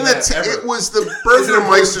out. In it was the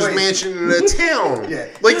Burgermeister's place. mansion in a town. Yeah.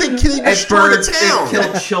 Like they destroyed a town. It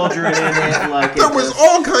killed children in it. Like There it was just-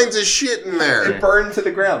 all kinds of shit in there. It burned to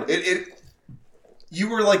the ground. It. You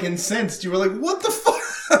were like incensed. You were like, "What the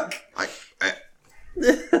fuck?"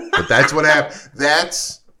 But that's what happened.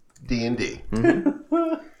 That's D&D.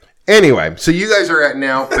 Anyway, so you guys are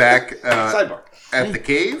Sidebar. back at the I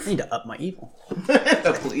cave. need to up my evil.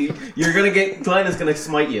 You're gonna get. Glenn is gonna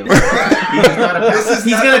smite you.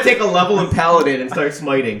 He's gonna take a level in Paladin and start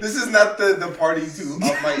smiting. This is not the party to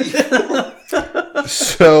up my evil.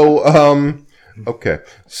 So, okay.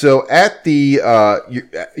 So at the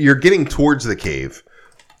you're getting towards the cave,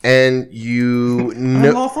 and you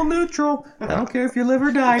know lawful neutral. I don't care if you live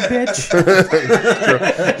or die, bitch.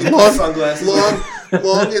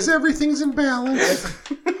 long as everything's in balance.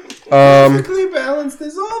 Perfectly balanced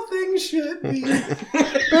as all things should be.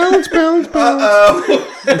 Balance. Uh-oh.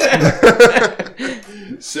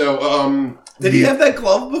 So, Did he have that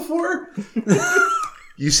glove before?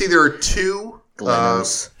 you see, there are two.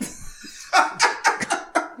 Glenos.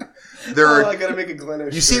 There Oh, are. I gotta make a Glen.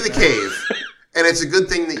 You see the cave, and it's a good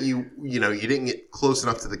thing that you didn't get close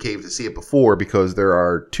enough to the cave to see it before, because there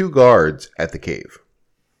are two guards at the cave.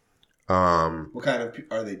 What kind of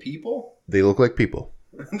are they? People? They look like people.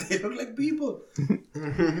 They look like people.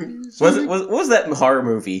 What was that horror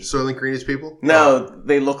movie? Soylent Green is people? No,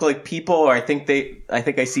 they look like people, or I think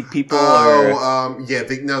I see people. Yeah.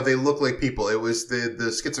 They look like people. It was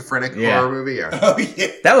the schizophrenic Yeah. horror movie. Yeah. Oh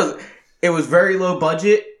yeah. It was very low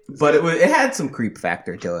budget, but it had some creep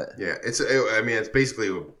factor to it. Yeah. It's basically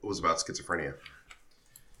it was about schizophrenia.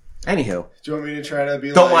 Anywho, Do you want me to try to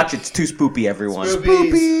be don't like, watch it. It's too spoopy, everyone.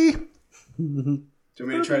 Spoopies. Do you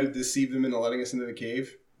want me to try to deceive them into letting us into the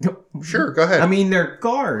cave? Sure, go ahead. I mean, they're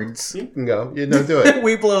guards. you can go. You know, do it.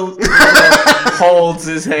 Weeblo holds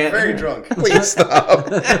his hand. Very drunk. Please stop.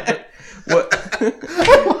 What?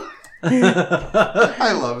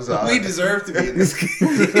 I love Zod. We deserve to be in this cave.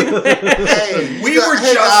 Hey, We were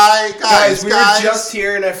hey, just guys. we were just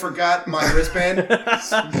here, and I forgot my wristband. They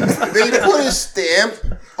put a stamp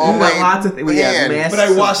on We got my lots of we have hand. masks. But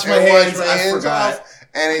I washed my And hands. my I hands forgot. off,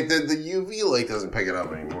 and the UV light doesn't pick it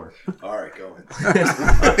up anymore. All right, go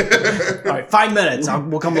ahead. All right, 5 minutes.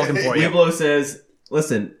 We'll come looking for you. Weeblo says,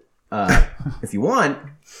 "Listen, if you want,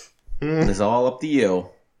 it's all up to you.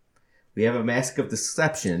 We have a mask of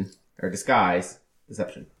deception or disguise.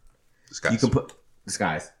 Deception. Disguise. You can put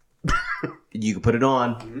disguise. You can put it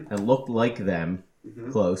on and look like them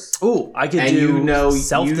close. Ooh, I could And do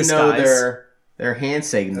self-disguise. their hand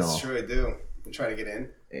signal. That's true, I do. I'm trying to get in.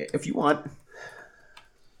 If you want.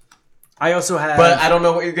 I also have... But I don't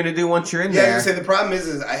know what you're going to do once you're in Yeah, I there. was gonna say, the problem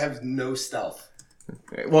is I have no stealth.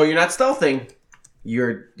 Well, you're not stealthing.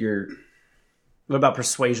 You're What about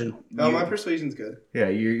persuasion? No, my persuasion's good.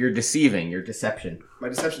 you're deceiving. You're deception. My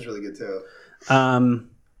deception's really good, too.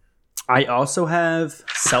 I also have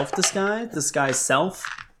disguise self,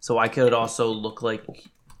 so I could also look like,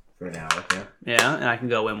 For now, yeah. yeah, and I can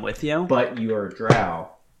go in with you. But you're a drow.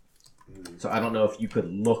 So I don't know if you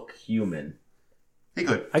could look human. He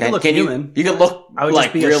could. I could look human. You could look I would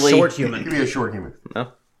like just be really a short He human. could be a short human.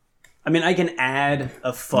 No? I mean, I can add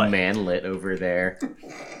a foot. Manlit over there.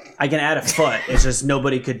 I can add a foot. It's just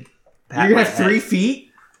nobody could. pat You're my gonna have 3 head. feet?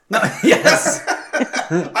 No, yes.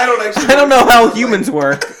 I don't actually. I don't know how humans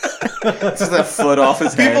work. Just a foot off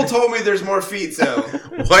his head. People told me there's more feet, so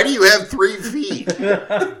Why do you have 3 feet?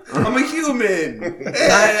 I'm a human.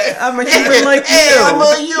 I'm a human like you. Hey, I'm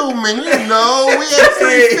a human, you know. We have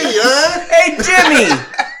 3 feet, huh? Hey,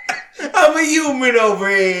 Jimmy! I'm a human over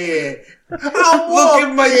here. I'm Look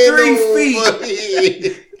at my walking 3 feet. over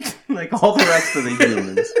here. Like all the rest of the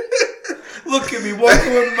humans. Look at me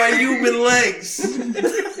walking with my human legs.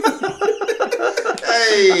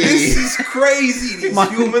 Hey. This is crazy. These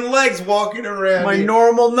human legs walking around. My here.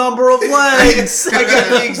 normal number of legs. I got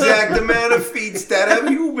the exact amount of feet that a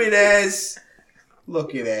human has.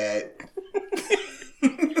 Look at that.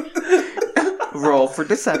 Roll for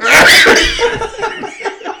deception.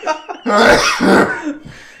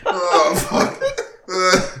 Oh, fuck.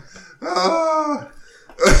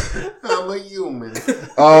 I'm a human.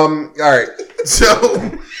 All right.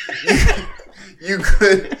 So you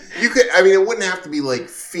could. I mean, it wouldn't have to be like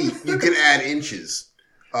feet. You could add inches.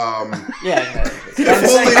 Yeah.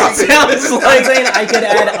 Sounds I'm like saying I could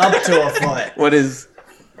add up to a foot. what his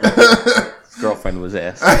girlfriend was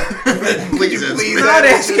asked. Please, Please Not add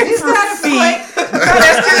asking inches. for feet. Not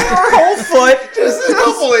asking for a whole foot. Just a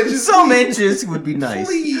couple inches. Some inches would be nice.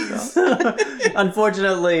 Please.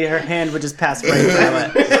 Unfortunately, her hand would just pass right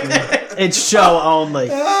through it. It's show only.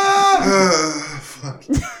 fuck.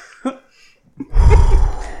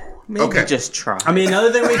 Maybe Okay. just try. I mean,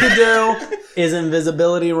 another thing we could do is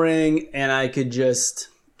invisibility ring, and I could just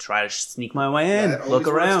try to sneak my way in, That look always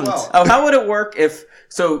works around. well. Oh, how would it work if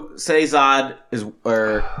say Zod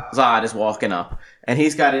is walking up and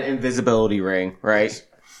he's got an invisibility ring, right?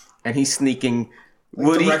 And he's sneaking.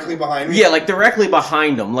 Would Directly behind me? Yeah, like directly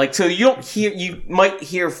behind him. Like so you don't hear. You might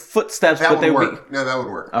hear footsteps, That but would they work. No, that would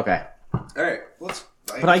work. Okay. Alright, let's.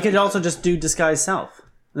 But I could also just do disguise self.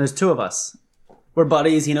 There's 2 of us. We're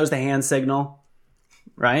buddies. He knows the hand signal,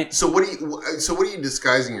 right? So what are you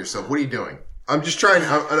disguising yourself? What are you doing? I'm just trying.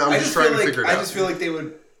 I'm just trying to figure it out. I just feel like they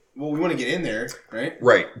would. Well, we want to get in there, right?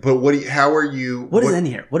 Right, but how are you? What is in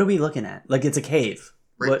here? What are we looking at? Like it's a cave.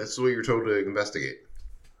 Right, What, that's what you're told to investigate.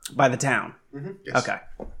 by the town. Yes. Okay.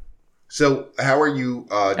 So how are you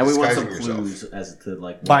And we want some disguising yourself? clues as to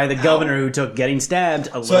like. By the governor who took getting stabbed.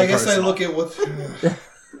 So I guess I look at what.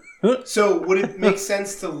 So would it make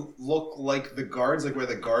sense to look like the guards, like where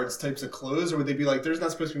the guards types of clothes, or would they be like, "There's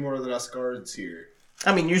not supposed to be more than us guards here"?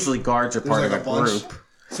 I mean, usually guards are part like of a a bunch. group.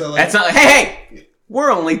 So like, That's not. Hey,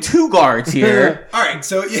 we're only 2 guards here. all right.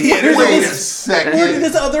 So yeah, there's Wait a always. second. Where did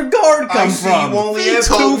this other guard I come see from? you only They have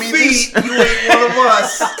told 2 me feet. this. You ain't one of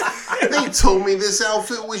us. They told me this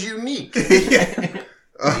outfit was unique.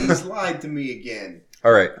 He's lied to me again.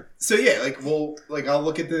 All right, So yeah, I'll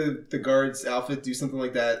look at the guard's outfit, do something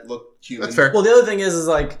like that, look human. that's fair. Well, the other thing is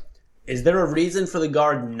like, is there a reason for the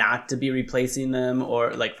guard not to be replacing them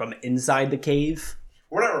or like from inside the cave?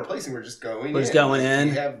 We're not replacing. We're just going. We're just going in.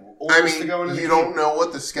 We have I orders to mean, go into the you cave. don't know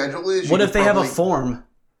what the schedule is. What You if they could have a probably- form?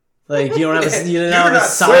 Like you don't have a you don't You're have a not-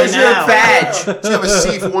 sign Where's your out. badge? Do you have a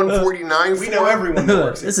C-149 We form? know everyone that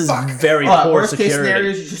works. This is Fuck. very poor Worst case security. scenario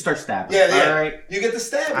is you just start stabbing. Yeah. All right. You get the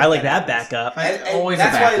stab. I like that backup. And Always a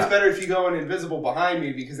that's why it's backup. better if you go in invisible behind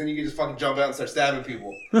me, because then you can just fucking jump out and start stabbing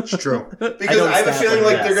people. It's true. Because don't I have a stab feeling them,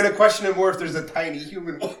 like they're yes. gonna question it more if there's a tiny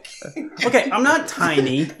human walking. Okay, I'm not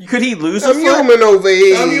tiny. Could he lose a I'm foot? human over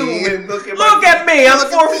here. I'm human. Look at Look at me! I'm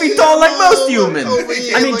 4 feet tall like most humans.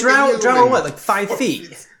 I mean, drow are what, like 5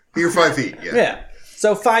 feet? You're 5 feet. Yeah. Yeah.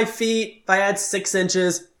 So 5 feet. If I add 6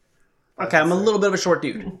 inches, okay, I'm a little bit of a short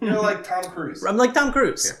dude. You're like Tom Cruise. I'm like Tom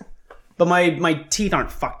Cruise, but my teeth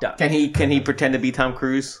aren't fucked up. Can he pretend to be Tom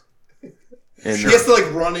Cruise? And He has to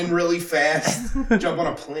like run in really fast, jump on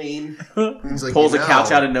a plane. He's like, pulls you a couch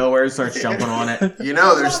know, out of nowhere, starts jumping on it. You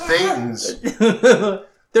know, there's Thetans.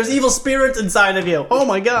 There's evil spirits inside of you. Oh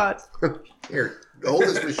my god. Here, hold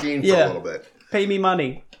this machine for Yeah. a little bit. Pay me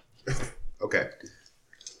money. Okay.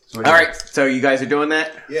 So All right, so you guys are doing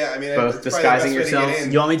that? Yeah, I mean, Both it's probably the best disguising way to get yourselves?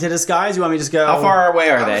 in. You want me to disguise? You want me to just go? How far away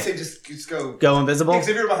are I would they? say just go. Go invisible? Because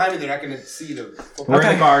if you're behind me, they're not going to see the. Where are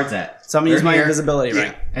Okay. the guards at? So I'm gonna use They're my here. invisibility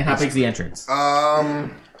ring. And how big's the entrance?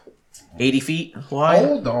 80 feet? Why?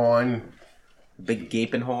 Hold on. Big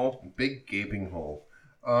gaping hole? Big gaping hole.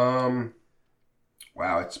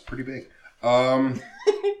 Wow, it's pretty big.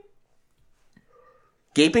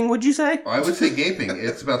 Gaping, would you say? I would say gaping.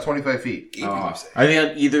 It's about 25 feet. Are they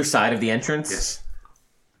on either side of the entrance? Yes.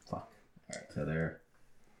 Fuck. Alright, so they're...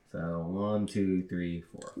 So 1, 2, 3,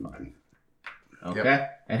 4, 5. Okay.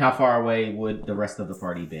 Yep. And how far away would the rest of the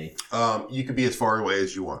party be? You can be as far away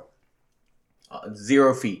as you want.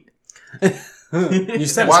 0 feet. You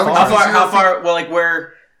said Why it's would far. you- How far? Well, like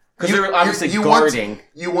where? Because they're obviously guarding.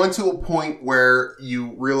 You went to a point where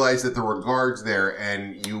you realized that there were guards there,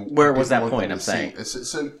 and you. Where was didn't that want point, them I'm to saying? see.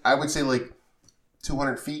 So I would say like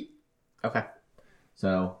 200 feet. Okay.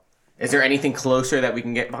 So, is there anything closer that we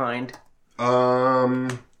can get behind?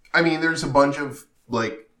 I mean, there's a bunch of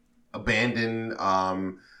like abandoned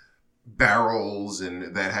barrels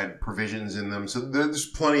and that had provisions in them, so there's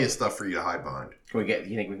plenty of stuff for you to hide behind. Can we get?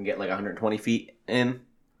 You think we can get like 120 feet in?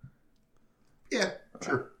 Yeah,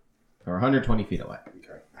 sure. Or 120 feet away?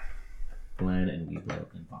 Okay. Glenn and Weeblo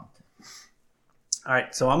and Bonte. All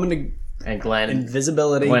right, so I'm gonna And Glenn.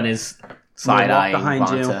 invisibility. Glenn is side eyeing behind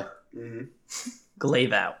you. Bonte.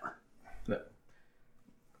 Glaive out.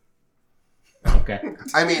 Okay.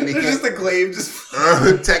 I mean, they There's just can't. a glaive just.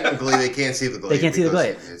 Technically, they can't see the glaive. They can't see the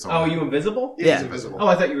because glaive. It's Oh, on- you invisible? Yeah. He's invisible. Oh,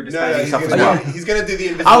 I thought you were No, disguising he's yourself as gonna, well. he's gonna do the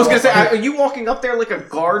invisible. I was gonna say, are you walking up there like a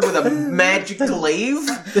guard with a magic glaive?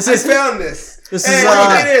 This I is found this. This Hey, is, look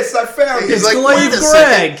at this. I found He's this. like, Glaive wait a Greg.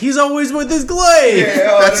 second. He's always with his glaive. Yeah,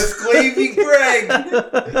 oh, That's- this glavey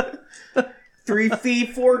Greg. 3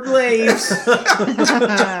 feet, 4 glaives.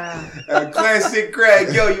 Classic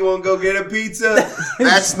Greg. Yo, you want to go get a pizza?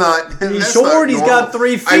 That's not. He's that's short. not He's normal. got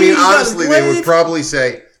 3 feet. I mean, he's got a honestly, they would glaive. probably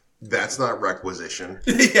say that's not requisition.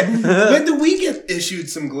 Yeah. When do we get issued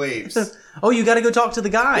some glaives? Oh, you got to go talk to the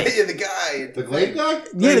guy. Yeah, the guy. The glaive guy?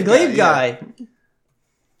 Yeah, the glaive guy.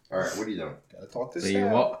 All right, what are you doing? Gotta talk to So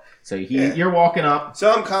Sam. you're walking up,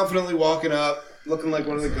 So I'm confidently walking up, looking like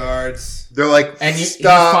one of the guards. They're like, and he's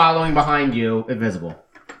stop. following behind you, invisible.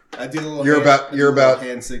 I do the little. You're hand, about- I do you're the little about-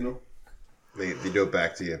 hand signal. They do it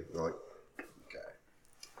back to you. They're like,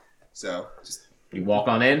 So just You walk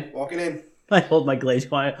on in. walking in. I hold my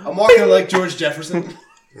glaive. Why? I'm walking like George Jefferson.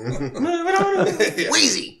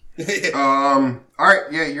 Wheezy. Yeah. All right,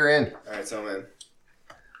 yeah, you're in. All right, so I'm in.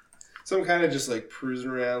 So I'm kind of just like cruising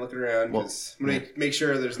around, looking around, because I'm gonna make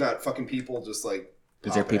sure there's not fucking people just like.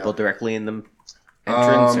 Is there popping people out. directly in the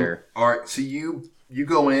entrance, or All right, so you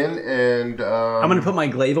go in and I'm gonna put my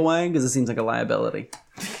glaive away because it seems like a liability.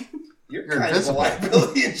 You're You're kind invisible. of a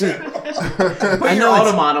liability in general. put I your know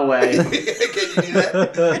it's- Automon away? Can you do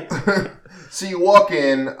that? So you walk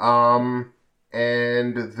in,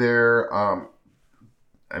 and there,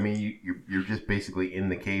 I mean, you're just basically in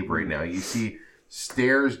the cave right now. You see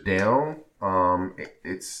stairs down.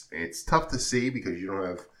 It's tough to see because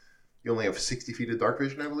you only have 60 feet of dark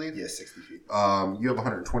vision, I believe. Yeah, 60 feet. You have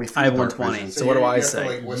 120 feet. I have of dark 120. vision. So what do I you have to, say?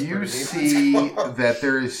 like, whisper You to me. see that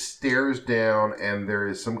there is stairs down, and there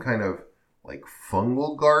is some kind of like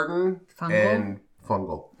fungal garden Fungal? and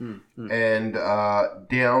fungal. And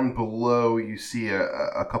down below, you see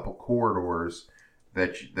a couple corridors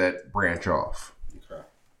that branch off. Okay.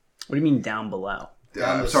 What do you mean down below?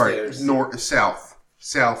 Down the Sorry, stairs.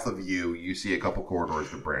 south of you. You see a couple corridors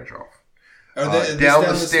that branch off. Are they- Down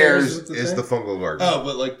this the stairs with is the thing? fungal garden. Oh,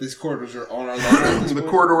 but like these corridors are on our level. at this The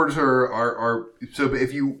point? corridors are so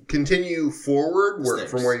if you continue forward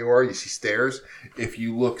Stairs. from where you are, you see stairs. If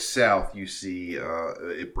you look south, you see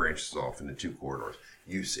it branches off into 2 corridors.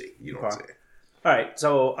 You don't see it. All right,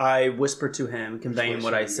 so I whisper to him, conveying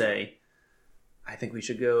what I say. I think we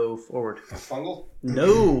should go forward. Fungal?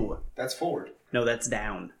 No, That's forward. no, that's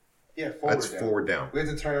down. Yeah, forward. That's down. forward down. We have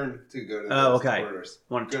to turn to go to the Oh, okay. corridors.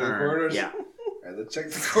 Want to Go to the turn? corridors? Yeah. All right, let's check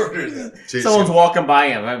the corridors then. Someone's walking by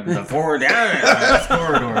him. The forward down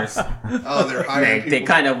corridors. Oh, they're hiring They people.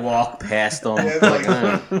 kind of walk past them. Yeah,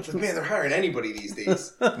 like, it's like, man, they're hiring anybody these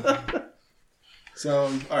days.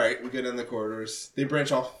 So, all right, we go down the corridors. They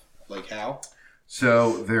branch off like how?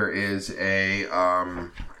 So there is a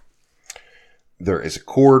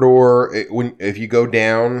corridor. If you go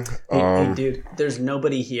down, Hey, dude, there's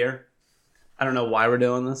nobody here. I don't know why we're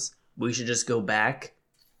doing this. We should just go back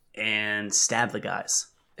and stab the guys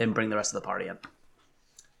and bring the rest of the party in.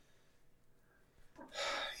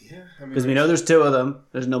 Yeah, I mean, Because we know there's two of them.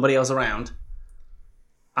 There's nobody else around.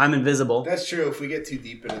 I'm invisible. that's true. If we get too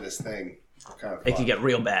deep into this thing, we're kind of It could get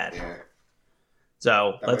real bad. Yeah.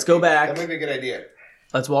 So That let's might go be- back. That might be a good idea.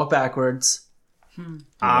 Let's walk backwards.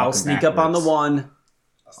 I'll walking sneak up on the backwards. one,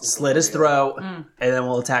 I'll sneak slit up his on the other. throat, and then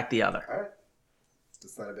we'll attack the other. All right.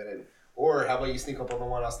 That's not a bad idea. Or how about you sneak up on the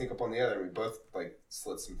one, I'll sneak up on the other, and we both like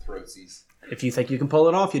slit some throatsies. If you think you can pull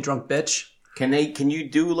it off, you drunk bitch. Can you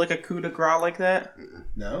do like a coup de grace like that?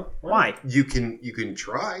 No. Why? You can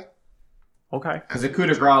try. Okay. Because a coup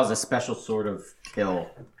de grace is a special sort of kill,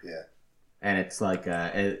 Yeah. and it's like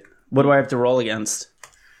What do I have to roll against?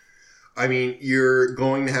 I mean, you're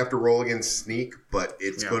going to have to roll against sneak, but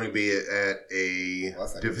it's Yeah. going to be at a Well,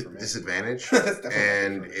 that's not good for me. disadvantage, That's definitely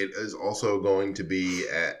and not good for me. it is also going to be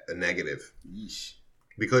at a negative Yeesh.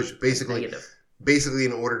 because basically, Negative.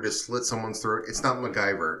 in order to slit someone's throat, it's not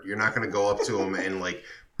MacGyver. You're not going to go up to him and like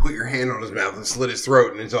put your hand on his mouth and slit his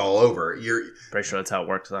throat, and it's all over. Pretty sure that's how it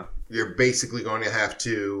works, though. You're basically going to have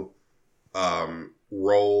to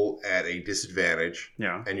roll at a disadvantage,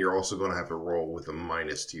 Yeah. and you're also going to have to roll with a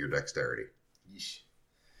minus to your dexterity. Yeesh.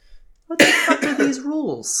 What the fuck are these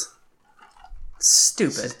rules? This is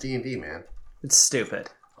Stupid. D&D, man. It's stupid.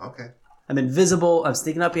 Okay. I'm invisible. I'm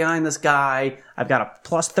sneaking up behind this guy. I've got a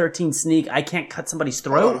plus 13 sneak. I can't cut somebody's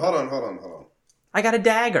throat. Hold on. I got a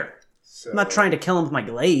dagger. So, I'm not trying to kill him with my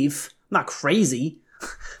glaive. I'm not crazy.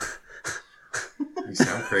 You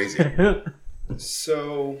sound crazy.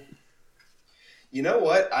 So, you know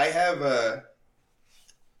what? I have a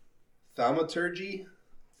thaumaturgy.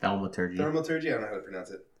 thaumaturgy. Thaumaturgy? I don't know how to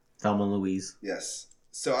pronounce it. Thelma and Louise. Yes.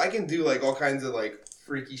 So I can do like all kinds of like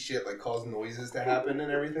freaky shit, like cause noises to happen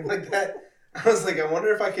and everything like that. I was like, I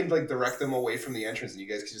wonder if I can like direct them away from the entrance and you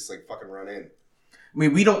guys could just like fucking run in. I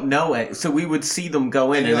mean, we don't know it, so we would see them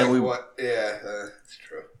go in, and you're then like, we. what? Yeah, it's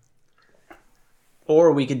true.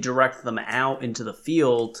 Or we could direct them out into the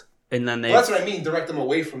field, and then they. Well, that's what I mean. Direct them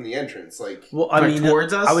away from the entrance, like. Well, I Like mean,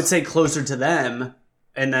 towards us? I would say closer to them,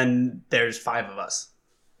 and then there's 5 of us,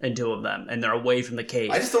 and 2 of them, and they're away from the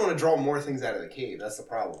cave. I just don't want to draw more things out of the cave. That's the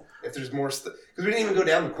problem. If there's more stuff, because we didn't even go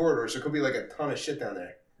down the corridor, so there could be like a ton of shit down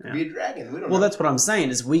there. Could be a dragon. We don't know. Well, that's what I'm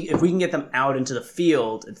saying. Is if we can get them out into the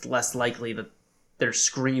field, it's less likely that their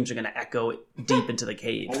screams are going to echo deep into the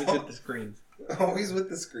cave. Always with the screams. Always with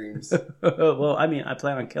the screams. Well, I mean, I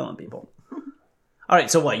plan on killing people. All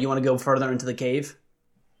right, so what? You want to go further into the cave?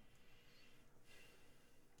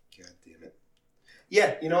 God damn it.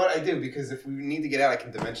 Yeah, you know what? I do, because if we need to get out, I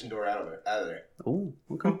can dimension door out of there. Oh,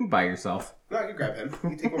 okay. By yourself. No, I can grab him. You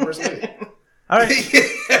can take one person with you. All right.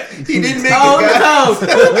 He didn't make Oh it, guys. no!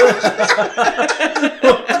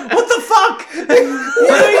 What the fuck?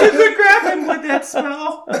 You could grab him with that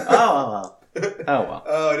smell. Oh well.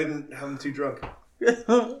 Oh, I didn't have him too drunk.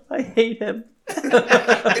 I hate him.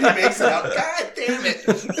 And he makes it out. God damn it.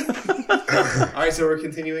 All right, so we're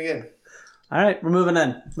continuing in. All right, we're moving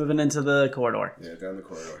in. Moving into the corridor. Yeah, down the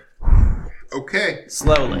corridor. Okay.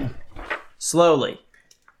 Slowly.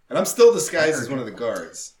 And I'm still disguised as one of the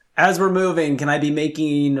guards. As we're moving, can I be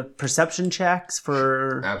making perception checks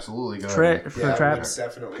for Absolutely. Go ahead. for traps? I would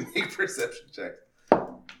definitely make perception checks.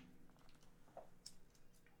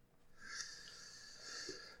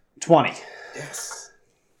 20. Yes.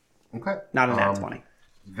 Okay. Not a nat 20.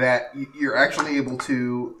 That you're actually able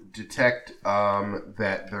to detect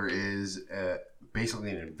that there is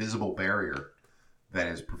basically an invisible barrier that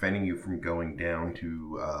is preventing you from going down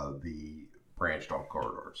to the branched off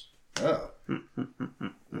corridors Oh.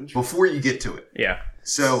 before you get to it. Yeah.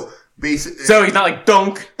 So basically, So he's not like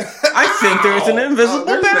dunk. I think there's an invisible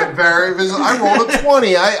there's barrier. a very invisible. I rolled a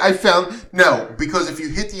 20. I found no, because if you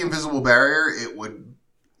hit the invisible barrier, it would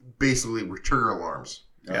basically trigger alarms.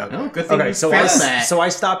 Yeah. Oh, good thing Okay, you so found that. I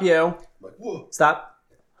stop you. Like, whoa. Stop.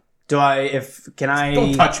 Can I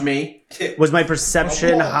Don't touch me. was my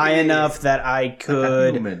perception Oh, high yeah. enough that I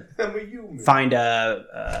could Human. I'm a human. find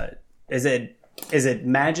is it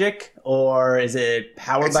magic or is it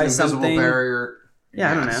powered It's by an invisible something? barrier.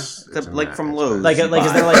 Yeah, I don't know. Yes, It's a like from it's Lowe's. Like is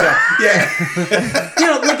there like a Yeah.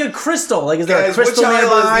 like a crystal? Like is there Guys, a crystal which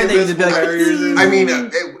aisle is nearby? the That you just be like, invisible barriers in? I mean,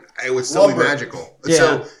 it would still Lumber. be magical. Yeah.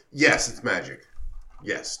 So yes, it's magic.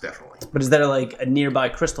 Yes, definitely. but is there like a nearby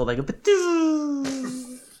crystal like a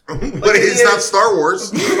But it's not Star Wars.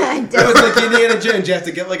 That was like Indiana Jones. You have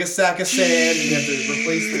to get like a sack of sand and you have to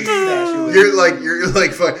replace the statue with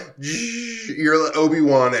You're like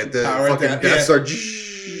Obi-Wan at the Power fucking down, Death yeah. Star.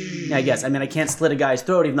 Yeah, I guess. I mean, I can't slit a guy's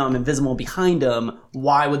throat even though I'm invisible behind him.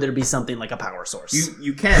 Why would there be something like a power source?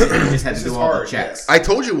 You can. You just have to This do is all hard, the checks. I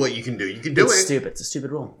told you what you can do. You can do it's it. stupid. It's a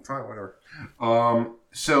stupid rule. Fine, whatever.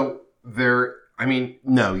 So there, I mean,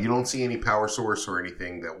 no, you don't see any power source or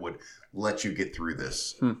anything that would let you get through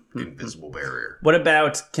this invisible barrier. What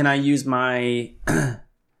about, can I use my... I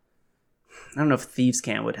don't know if Thieves'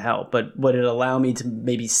 Cant would help, but would it allow me to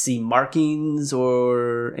maybe see markings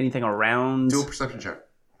or anything around? Do a perception check.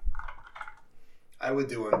 I would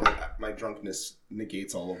do one, but my drunkenness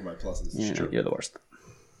negates all of my pluses. Yeah, you're the worst.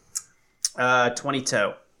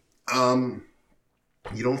 22.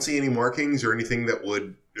 You don't see any markings or anything that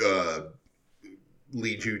would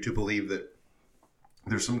lead you to believe that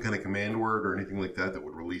there's some kind of command word or anything like that that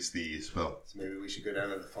would release the spell. So maybe we should go down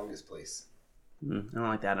to the fungus place. I don't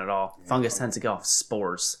like that at all. Fungus tends to go off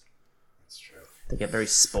spores. That's true. They get very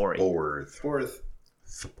spory. Fourth.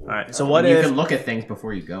 All right, so what you if... can look at things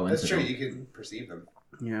before you go That's into true. them. You can perceive them.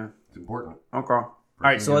 Yeah. It's important. Okay. All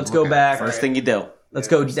right, so You let's look go at back. First thing you do. Let's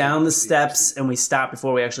Yeah, go perceive, down the perceive, steps, and we stop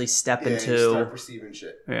before we actually step You into... start perceiving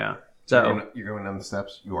shit. Yeah. So So, you're going down the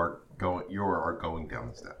steps. You are going down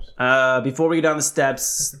the steps. before we go down the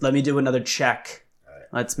steps, let me do another check. All right.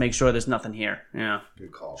 Let's make sure there's nothing here. Yeah.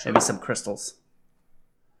 Good call. Maybe some crystals.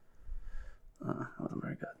 That wasn't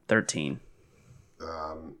very good. 13.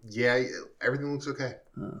 Yeah, everything looks okay.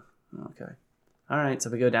 Okay. All right, so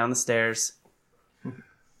we go down the stairs.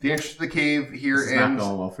 The entrance to the cave here This is not ends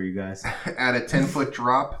going well for you guys. at a 10-foot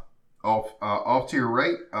drop off to your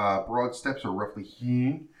right. Broad steps are roughly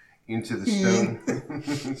hewn into the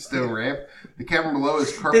stone ramp. The cavern below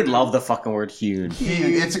is They carpeted. love the fucking word hewn.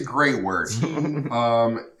 It's a great word.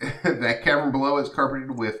 That cavern below is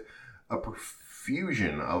carpeted with a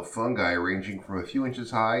profusion of fungi ranging from a few inches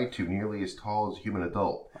high to nearly as tall as a human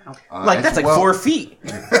adult. Like, that's like 4 feet.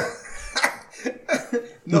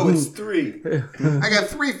 No, it's 3. I got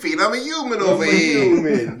 3 feet. I'm a human over here.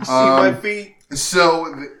 Human. You see my feet?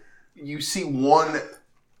 So you see one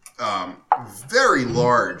very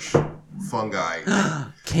large fungi.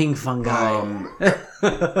 King fungi.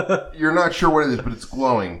 You're not sure what it is, but it's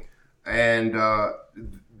glowing. And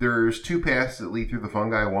there's 2 paths that lead through the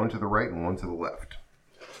fungi, one to the right and one to the left.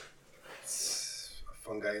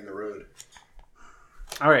 Fungi in the road.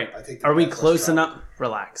 All right. I think the Are we path close less enough?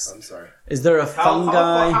 Relax. I'm sorry. Is there a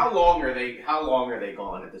fungi? How long are they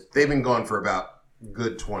gone at this point? They've been gone for about a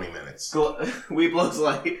good 20 minutes. Weeblow's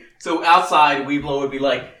like, so outside Weeblow would be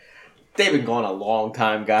like, they've been gone a long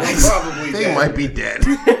time, guys. Probably They dead. might be dead.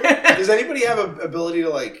 Does anybody have an ability to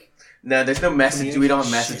like? No, there's no message. We don't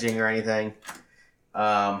have Shit. messaging or anything.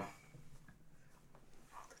 I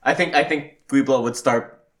think Weeblow would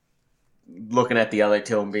start looking at the other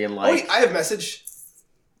two and being Oh like, wait, I have message.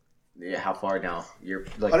 yeah, how far now? You're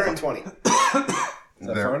like 120. Is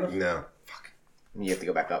that far enough? No. You have to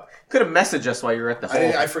go back up. Could have messaged us while you were at the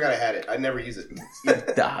hole. I forgot I had it. I never use it.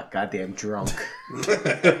 Goddamn drunk.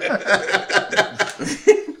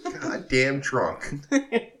 Goddamn drunk.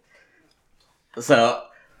 So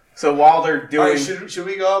while they're All doing, right, should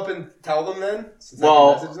we go up and tell them then? Since I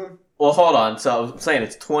Well- can message them? well, hold on. So I'm saying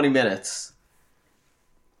it's 20 minutes.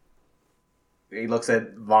 He looks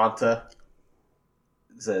at Vanta.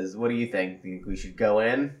 Says, "What do you think? Think we should go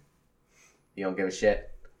in? You don't give a shit."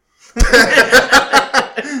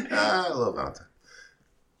 I love Vanta.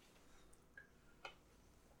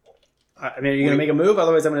 I mean, are you going to make a move?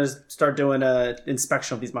 Otherwise, I'm going to start doing an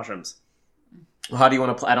inspection of these mushrooms. How do you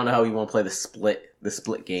want to play? I don't know how you want to play the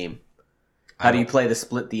split game. How do you play the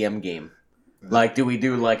split DM game? Like, do we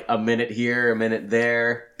do like a minute here, a minute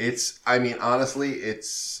there? Honestly, it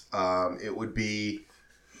would be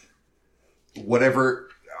whatever.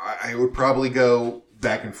 I would probably go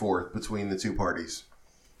back and forth between the 2 parties.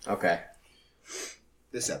 Okay.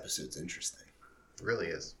 This episode's interesting. It really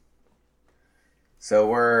is. So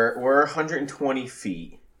we're 120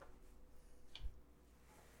 feet.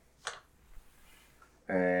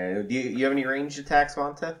 Do you have any ranged attacks,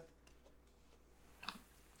 Vanta?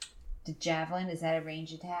 The javelin, is that a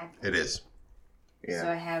range attack? It is. Yeah. So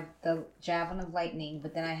I have the javelin of lightning,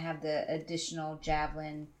 but then I have the additional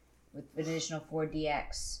javelin with additional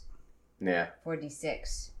 4dx, Yeah.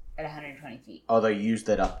 4d6 at 120 feet. Although you used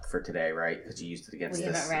it up for today, right? Because you used it against We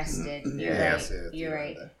this. haven't rested. Yeah. You're Yeah. right. You're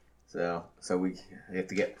right. So we have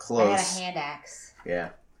to get I had a close. hand axe. Yeah.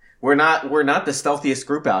 We're not the stealthiest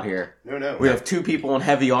group out here. No. We have 2 people in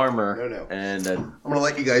heavy armor. No. And I'm gonna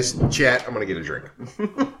let you guys chat. I'm gonna get a drink.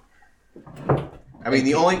 I mean,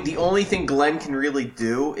 the only thing Glenn can really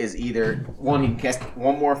do is either one, he can cast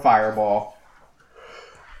one more fireball,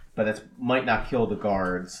 but that might not kill the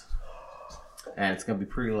guards, and it's gonna be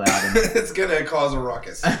pretty loud. And It's gonna cause a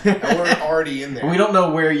ruckus. And we're already in there. we don't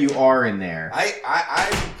know where you are in there.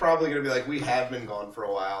 I'm probably gonna be like, we have been gone for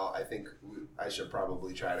a while. I think I should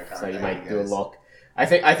probably try to contact So you might do a guys. look. I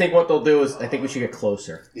think what they'll do is I think we should get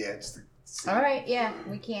closer. Yeah, just to All right, yeah,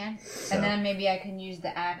 we can. And then maybe I can use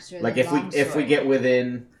the axe or the Like if we get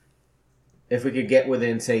within, if we could get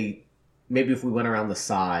within, say, maybe if we went around the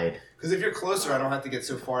side. Because if you're closer, I don't have to get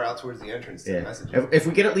so far out towards the entrance to the message. If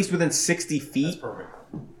we get at least within 60 That's feet, perfect.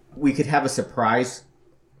 we could have a surprise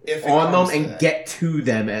If it on them comes to and that. get to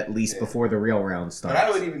them at least before the real round But starts. I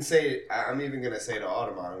would even say, I'm even going to say to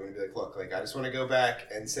Audemars, I'm going to be like, look, like, I just want to go back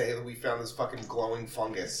and say that we found this fucking glowing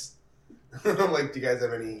fungus. Like, do you guys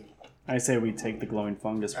have any... I say we take the glowing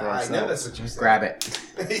fungus for I know that's ourselves. what you said. Grab it.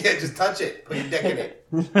 Yeah, just touch it. Put your dick in it.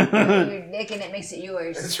 Your dick and it makes it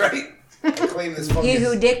yours. That's right. I claim this fungus. He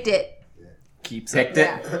who dicked it. Keeps it. Picked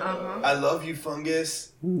Yeah. it. Uh-huh. I love you,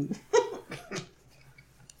 fungus.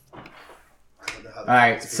 All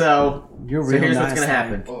right, so You're so real here's nice, what's gonna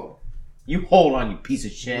Larry. happen. You hold on, you piece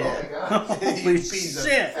of shit. Holy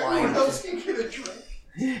shit. I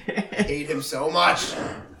hate him so much.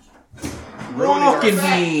 Look at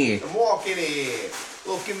me. I'm walking it.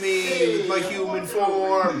 Look at me with my human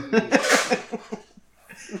form.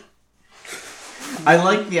 I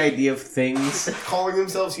like the idea of things. Calling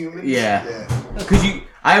themselves humans. Yeah. Because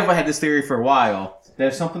I've had this theory for a while that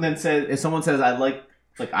if someone says I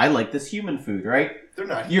like this human food, right? They're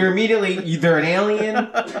not. You're immediately either an alien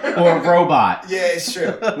or a robot. Yeah, it's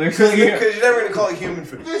true. There's- Because you're never going to call it human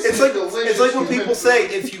food. It's like delicious when human people food. say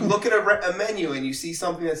if you look at a menu and you see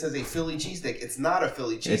something that says a Philly cheesesteak, it's not a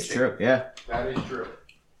Philly cheesesteak. It's true, yeah. That is true.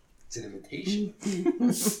 It's an imitation.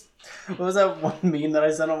 What was that one meme that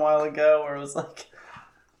I sent a while ago where it was like,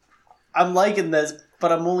 I'm liking this,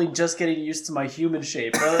 but I'm only just getting used to my human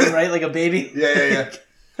shape, right? Like a baby. Yeah.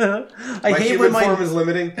 I My hate human when form my is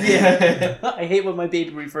limiting. yeah. I hate when my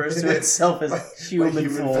baby refers to itself as My human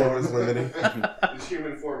form form. is limiting. His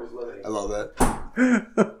human form is limiting. I love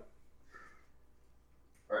that.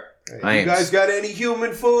 I You am- guys got any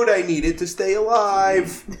human food? I need it to stay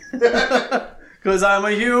alive. Because I'm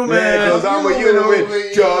a human. Because I'm a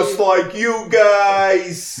human, just like you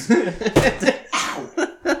guys.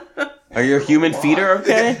 Are your human feet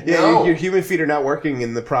okay? Yeah, No. your human feet are not working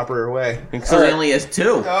in the proper way. So he only has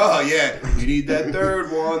two. Oh yeah, you need that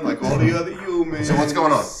third one, like all the other humans. So what's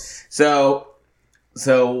going on?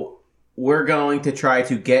 So we're going to try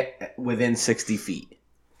to get within 60 feet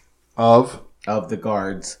Of of the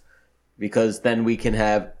guards, because then we can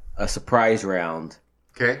have a surprise round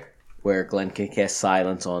Okay. where Glenn can cast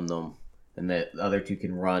silence on them, and the other two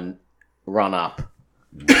can run up,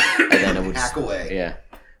 and then it would hack away. yeah.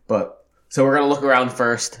 But so we're gonna look around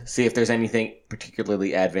first, see if there's anything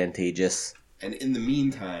particularly advantageous. And in the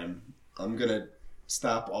meantime, I'm gonna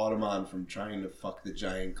stop Audemars from trying to fuck the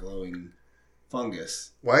giant glowing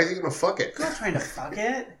fungus. Why is he gonna fuck it? I'm not trying to fuck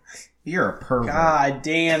it. You're a pervert. God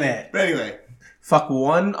damn it. But anyway, Fuck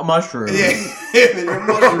one mushroom. yeah, then your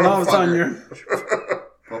mushroom All of a sudden fucker. you're...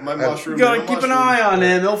 Put my mushroom. You gotta in a keep an mushroom. eye on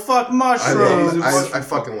him. He'll fuck I, mushrooms. I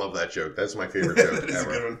fucking love that joke. That's my favorite joke That is a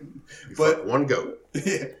good ever. one. You But- fuck one goat.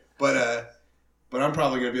 Yeah, but I'm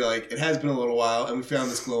probably gonna be like, it has been a little while, and we found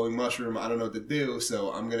this glowing mushroom. I don't know what to do,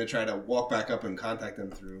 so I'm gonna try to walk back up and contact them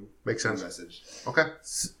through Makes the sense. message. Okay.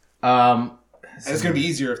 And it's gonna be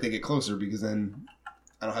easier if they get closer because then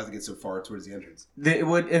I don't have to get so far towards the entrance. It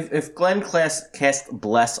would if Glenn cast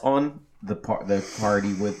bless on the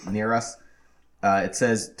party with near us. It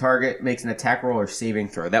says target makes an attack roll or saving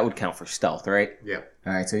throw. That would count for stealth, right? Yeah.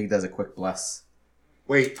 All right, so he does a quick bless.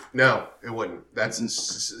 Wait, no, it wouldn't. That's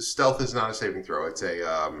stealth is not a saving throw. It's a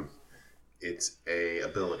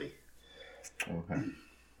ability. Okay.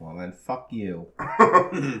 Well then, fuck you.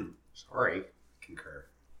 Sorry. Concur.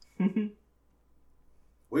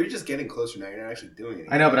 Well, you're just getting closer now. You're not actually doing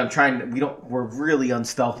anything. I know, but I'm trying to. We're really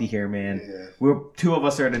unstealthy here, man. Yeah. We're two of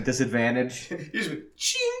us are at a disadvantage. You just be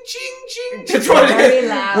ching, ching, ching. That's what it Very is.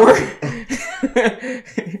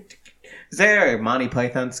 loud. Is there a Monty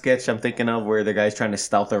Python sketch I'm thinking of where the guy's trying to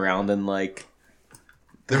stealth around in like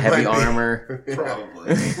There heavy might be. armor?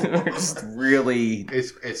 Probably. Just really,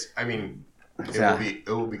 It's. I mean, Yeah. it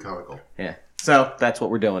will be comical. yeah. So that's what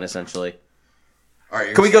we're doing essentially. All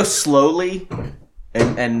right. Can we go slowly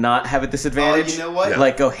and not have a disadvantage? You know what? Yeah.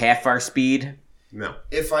 Like go half our speed? No.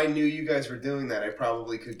 If I knew you guys were doing that, I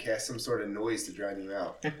probably could cast some sort of noise to drown you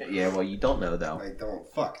out. Yeah. Well, you don't know though. I don't.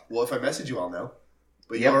 Fuck. Well, if I message you, I'll know.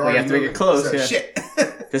 But Yep, you're we already have to make it moving, close, so yeah. Shit.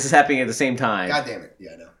 This is happening at the same time. God damn it.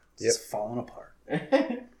 Yeah, I know. It's falling apart. I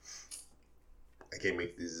can't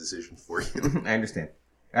make these decisions for you. I understand.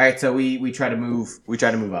 All right, so we try to move. We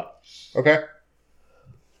try to move up. Okay.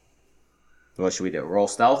 What should we do? Roll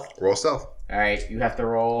stealth. Roll stealth. All right, you have to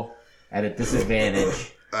roll at a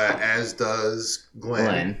disadvantage. As does Glenn.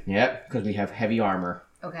 Glenn. Yep, because we have heavy armor.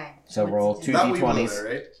 Okay. So roll What's two it Not we blow d20s.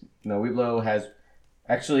 there, right? No, Weeblo has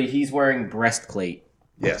Actually, he's wearing breastplate.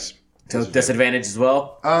 Yes. So disadvantage as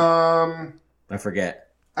well? I forget.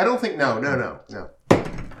 I don't think. No. Find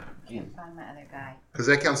my other guy. Because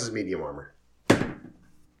that counts as medium armor.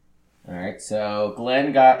 Alright, so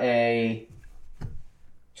Glenn got a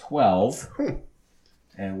 12.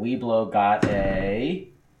 And Weeblo got a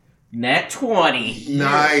nat 20.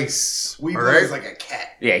 Nice. We All play right. like a cat.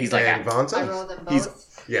 Yeah, he's like And a, I Vonta? rolled them He's- both.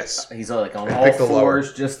 Yes. he's like on I all picked the lower.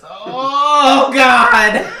 fours, just oh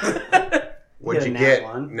god. What'd you You get?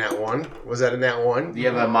 got a nat 1. Nat 1? Was that a nat 1? Do you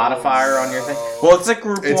have a modifier on your thing? Well, it's a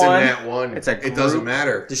group It's one. a nat 1. It's a It doesn't group.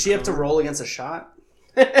 matter. Does she have to roll against a shot?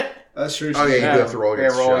 That's true. Oh, yeah, you do have to roll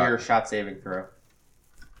against roll shot. your shot saving throw.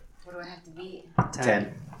 What do I have to beat?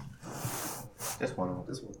 10. Just one of them.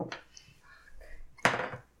 This one.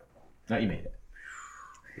 No, you made it.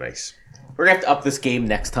 Nice. We're gonna have to up this game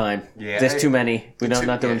next time. Yeah, There's too many. We're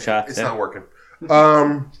not doing Yeah, shots. It's Yeah. not working.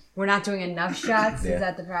 We're not doing enough shots. Yeah. Is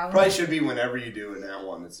that the problem? Probably should be whenever you do it that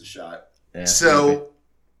one. It's a shot. Yeah. So,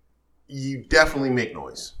 you definitely make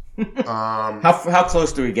noise. How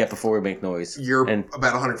close do we get before we make noise? You're And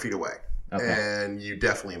about 100 feet away. okay. And you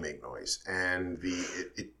definitely make noise. And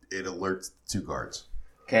it alerts the 2 guards.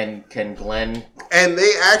 Can Glenn? And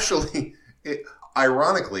they actually,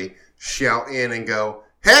 ironically, shout in and go,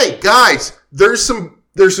 "Hey guys, there's some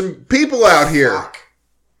people out here." Fuck.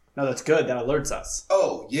 No, that's good. That alerts us.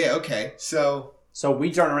 Oh, yeah, okay. So, So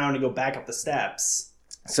we turn around and go back up the steps.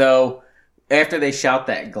 So after they shout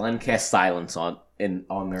that, Glenn casts silence on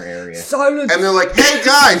their area. Silence! And they're like, "Hey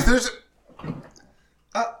guys, there's."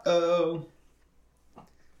 uh-oh.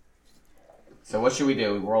 So what should we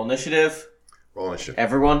do? We roll initiative. Roll initiative.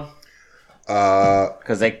 Everyone,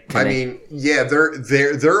 because they. I mean, yeah,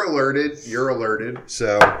 they're alerted. You're alerted.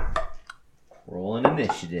 So roll an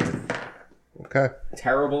initiative. okay.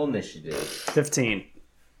 Terrible initiative. 15.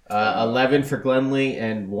 11 for Glenley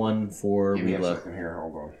and 1 for Weeblo. here.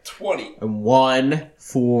 Hold on. 20. And 1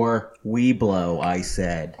 for Weeblo, I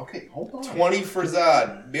said. Okay, hold on. 20 for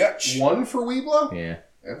Zod, bitch. 1 for Weeblo? Yeah.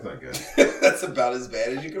 That's not good. That's about as bad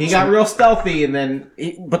as you can He got real stealthy, and then,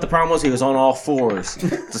 but the problem was he was on all fours,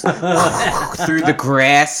 just through the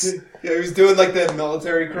grass, Yeah, he was doing like that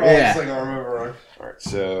military crawl. Yeah. Just like arm over arm. Alright,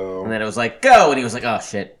 so. and then it was like go, and he was like, oh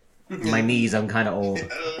shit, my knees, I'm kind of old.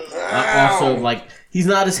 Also, like he's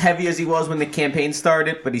not as heavy as he was when the campaign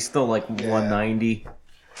started, but he's still like 190.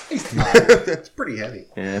 That's pretty heavy.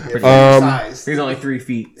 Yeah, pretty. Size. He's only 3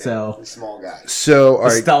 feet, so The small guy. So, the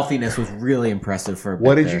alright. stealthiness was really impressive for. A bit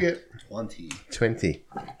What did there. you get? 20. 20.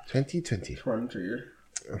 20.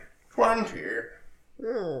 20.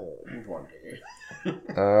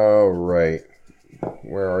 Alright.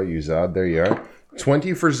 Where are you, Zod? There you are.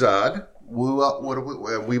 20 for Zod.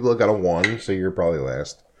 Weeblo got a 1, so you're probably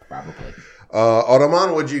last. Probably.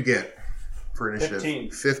 Ottoman, what'd you get for initiative?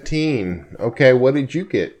 15. 15. Okay, what did you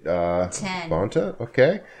get? 10. Bonta?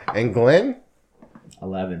 Okay. And Glenn?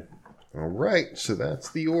 11. All right, so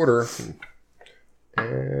that's the order.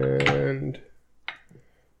 And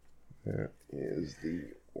that is the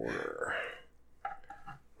order.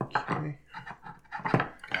 Okay.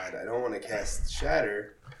 God, I don't want to cast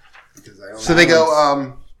Shatter because I only. So they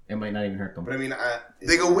go, It might not even hurt them. But I mean,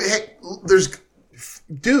 they go, hey, there's,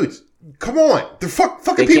 dudes, come on. They're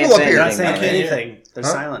fucking They people can't up say They're here. not anything. saying Yeah. anything. They're Huh?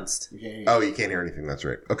 silenced. Oh, you can't hear anything. That's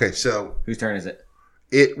right. Okay, so Whose turn is it?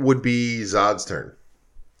 it would be Zod's turn.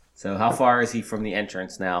 So how far is he from the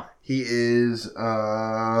entrance now? He is,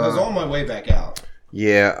 I was on my way back out.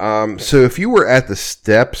 yeah, so if you were at the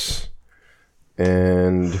steps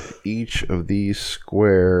and each of these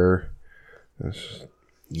square,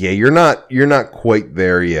 yeah, you're not quite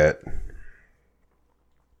there yet.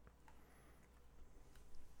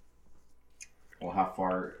 Well, how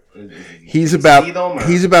far? He's see about them, or-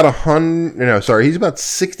 he's about 100. No, sorry, he's about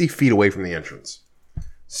 60 feet away from the entrance.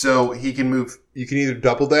 So he can move. You can either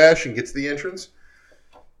double dash and get to the entrance,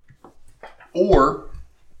 or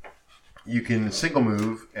you can single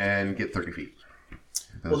move and get 30 feet.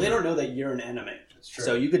 Well, they don't know that you're an enemy. true.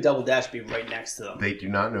 So you could double dash, be right next to them. They do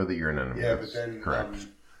not know that you're an enemy. Yeah, but then correct.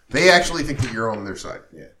 They actually think that you're on their side.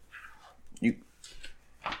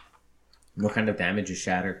 What kind of damage is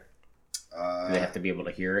shatter? Do they have to be able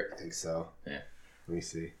to hear it? I think so. Yeah. Let me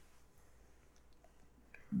see.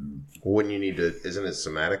 Well, when you need to, isn't it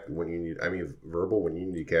somatic? When you need, I mean, verbal. When you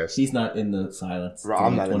need to cast. He's not in the silence.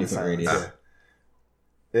 I'm not in the 20-foot silence. radius.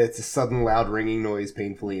 It's a sudden, loud, ringing noise,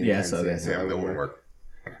 painfully Yeah, intense. so that's- Yeah, that won't work.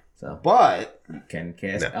 So But, you can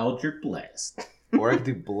cast No. Eldritch Blast. or I could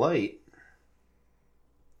do Blight.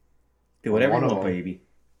 Do whatever One you of want, them. baby.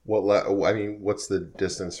 I mean, what's the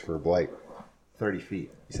distance for blight? 30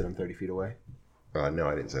 feet. You said I'm 30 feet away? No,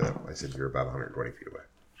 I didn't say that. I said you're about 120 feet away.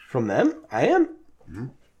 From them? I am?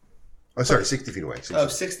 Oh, sorry, 60 feet away. 60. Oh,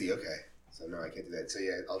 60, okay. So no, I can't do that. So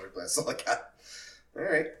yeah, Eldritch Blast is all I got.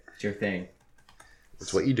 Alright. It's your thing.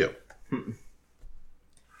 That's what you do.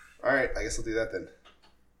 Alright, I guess I'll do that then.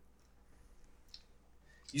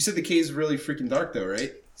 You said the cave's really freaking dark though,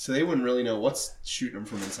 right? So they wouldn't really know what's shooting them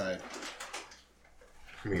from inside.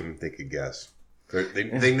 I mean, they could guess.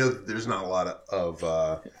 They know that there's not a lot of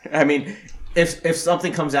I mean, if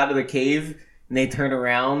something comes out of the cave and they turn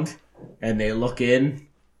around and they look in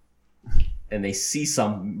and they see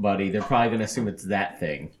somebody, they're probably going to assume it's that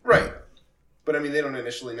thing. Right. But I mean, they don't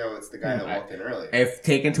initially know it's the guy that walked in earlier. If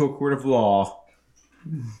taken to a court of law,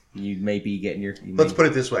 you may be getting your... Let's put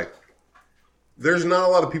it this way. There's not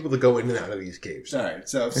a lot of people that go in and out of these caves. Alright,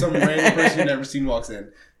 so if some random person you've never seen walks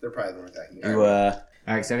in, they're probably the one attacking you.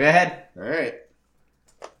 Alright, so go ahead. Alright.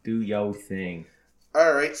 Do your thing.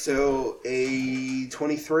 Alright, so a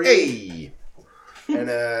 23 Hey! and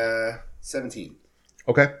a 17.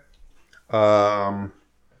 Okay.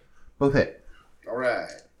 Both hit. Alright.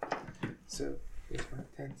 So,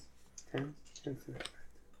 10.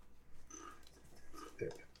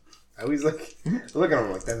 I always look at him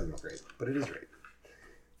like, that doesn't look right. But it is right.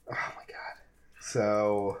 Oh my god.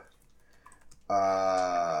 So,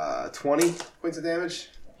 20 points of damage.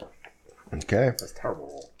 Okay. That's terrible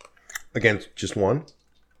roll. Against just one?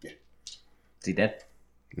 Is he dead?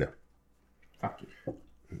 No. Fuck you.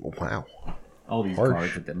 Wow. All these Harsh.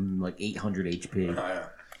 cards with them like 800 HP. Oh, yeah.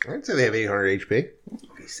 I'd say they have 800 HP.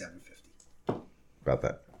 Okay, 750. About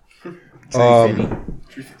that.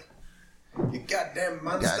 350. You goddamn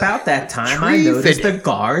monster. About that time, I noticed the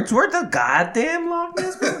guards were the goddamn Loch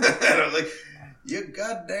Ness Monster. I was like, you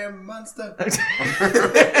goddamn monster.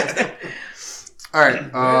 All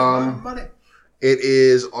right. Money. It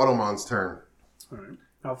is Automon's turn. All right.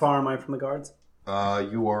 How far am I from the guards?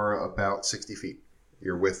 You are about 60 feet.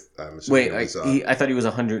 You're with. I'm assuming Wait, it was, I thought he was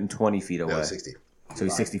 120 feet away. no, 60. So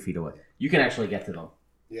he's 60 feet away. You can actually get to them.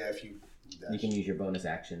 Yeah, if you dash. You can use your bonus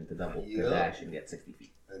action to double Yeah. to dash and get 60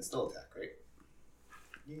 feet. And still attack, right?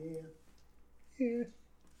 Yeah.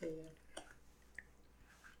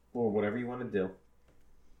 Or whatever you want to do.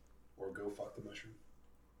 Or go fuck the mushroom.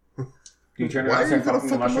 Do you turn Why around are and you start gonna fucking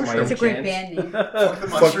the fuck the mushroom while It's you a great chance? band name.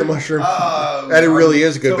 Fuck the mushroom. Oh, That really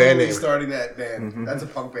is a good band totally name. starting that band. Mhm. That's a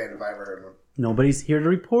punk band if I ever heard one. Nobody's here to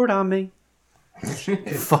report on me.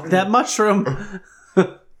 Fuck that mushroom.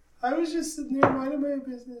 I was just sitting there minding my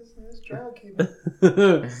business and this drow came in.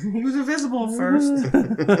 He was invisible at first.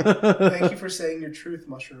 Thank you for saying your truth,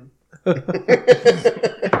 mushroom.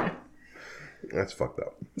 That's fucked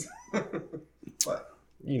up. What?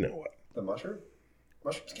 You know what? The mushroom?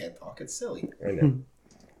 Mushrooms can't talk. It's silly. I know.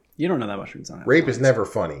 You don't know that mushroom's on it. Rape is never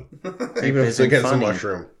funny, even if it's isn't against funny. a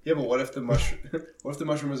mushroom. Yeah, but what if the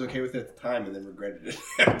mushroom was okay with it at the time and then regretted it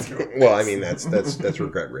after? Well, I mean that's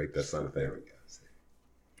regret rape. That's not a There thing. we go.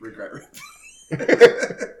 Regret rape.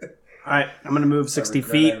 All right, I'm gonna move 60 I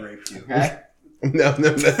regret feet. I raped you. Okay. No,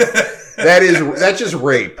 that's just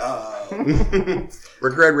rape.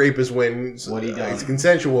 Regret rape is when What are you doing? it's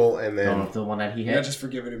consensual and Going then with the one that he You're not hit. just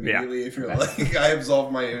forgiven immediately if you're like, I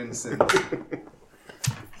absolve my own sin.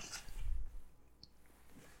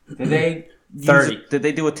 Did they 30. Did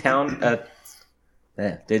they do a town?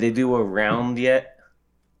 Did they do a round yet?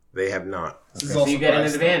 they have not. This is So all you get an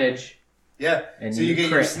surprise. advantage. Yeah, And so you you get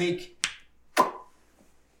your crit. sneak.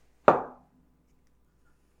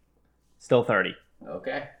 Still 30.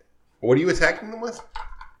 Okay. What are you attacking them with?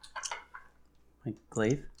 My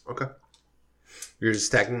glaive? Okay, you're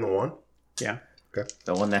just attacking the one. Yeah.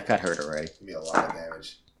 The one that got hurt already. It'll be a lot of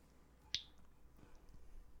damage.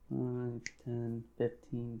 5, 10,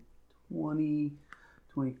 15, 20,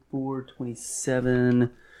 24,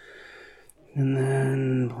 27, and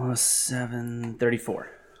then plus 7, 34.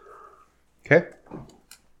 Okay,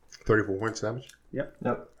 34 points damage.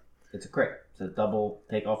 Nope. It's a crit. So double.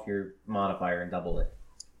 Take off your modifier and double it.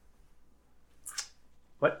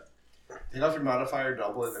 What? Take off your modifier,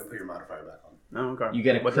 double it, and put your modifier back on. No, okay. You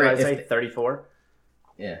get a What did I crit say? if 34?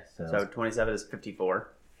 Yeah. So 27 is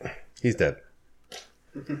 54. He's dead.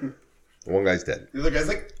 One guy's dead. The other guy's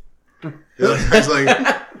like The other guy's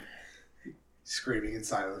like, screaming in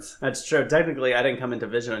silence. That's true. Technically, I didn't come into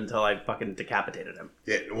vision until I fucking decapitated him.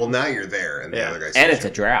 yeah. Well, now you're there, and the Yeah. other guy's and it's a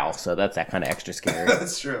drow, so that's that kind of extra scary.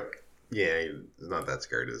 That's true. yeah. He's not that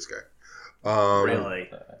scary to this guy. Really?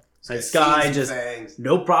 This He's guy got just... fangs.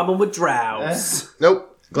 No problem with drows.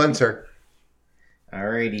 Nope. Glenn's turn.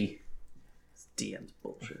 Alrighty. DM's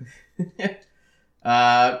bullshit.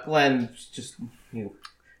 Glenn just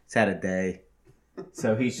he's had a day.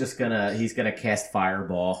 So he's gonna cast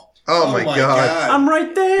Fireball. Oh, my god. I'm right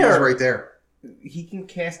He's there. right there. He can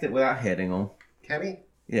cast it without hitting him. Can he?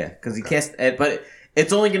 Yeah, because he cast it, but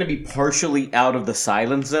it's only gonna be partially out of the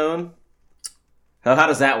silent zone. So how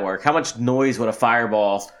does that work? How much noise would a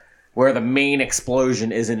fireball, where the main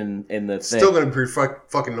explosion isn't in the thing? Still going to be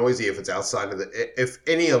fucking noisy if it's outside of if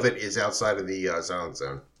any of it is outside of the silent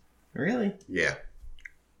zone. Really? Yeah.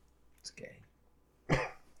 It's gay. It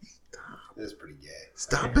is pretty gay.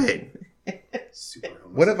 Stop it. Super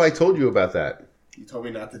homosexual. What have I told you about that? You told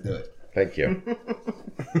me not to do it. Thank you.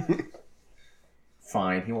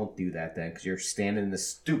 Fine, he won't do that then, because you're standing in the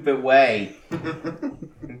stupid way.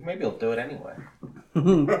 Maybe he'll do it anyway.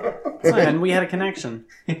 And we had a connection.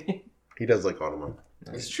 He does like Automon.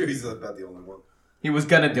 It's true. He's about the only one. He was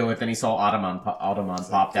gonna do it, then he saw Automon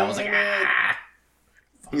pop down. I was like, ah!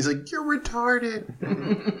 He's like, you're retarded.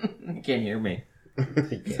 You can't hear me.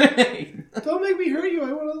 Don't make me hurt you.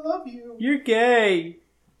 I want to love you. You're gay.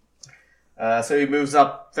 So he moves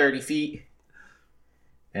up 30 feet.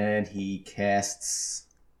 And he casts...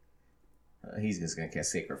 he's just going to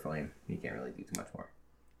cast Sacred Flame. He can't really do too much more.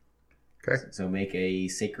 Okay. So make a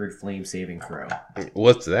Sacred Flame saving throw.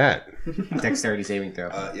 What's that? Dexterity saving throw.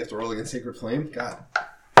 You have to roll against Sacred Flame? God.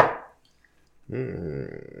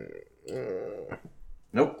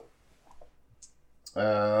 Nope.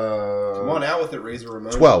 Come on out with it, Razor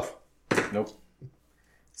Ramon. 12. Nope.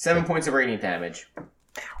 7 points of radiant damage.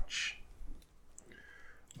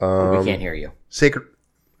 We can't hear you. Sacred...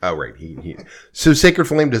 Oh, right. He. So Sacred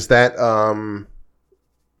Flame, does that...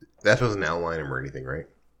 That doesn't outline him or anything, right?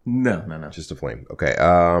 No. Just a flame. Okay.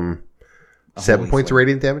 A 7 holy points of flame.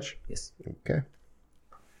 radiant damage? Yes. Okay.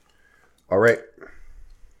 All right.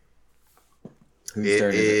 Whose turn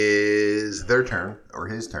It is is their turn, or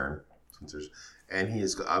his turn, and he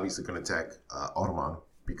is obviously going to attack Automon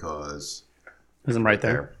because Because I'm right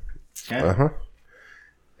there. it? Okay. Uh-huh.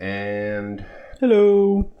 And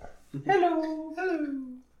Hello. Hello.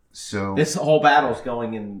 so This whole battle's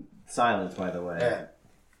going in silence, by the way. Yeah.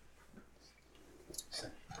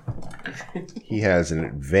 he has an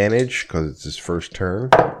advantage because it's his first turn.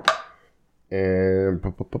 And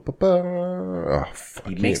oh, fuck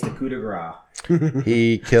He makes the coup de grace.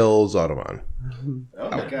 he kills Automon Oh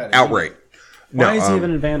my god. outright. Why is he even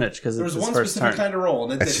an advantage? Because There it's was his one first specific turn. kind of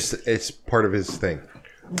roll, and it It's did. just it's part of his thing.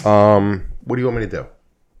 What do you want me to do?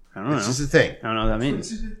 I don't know. It's just a thing. I don't know what that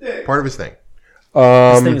means. Part of his thing.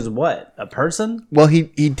 This thing is what? A person? Well, he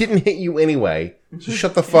didn't hit you anyway, so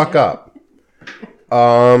shut the fuck up.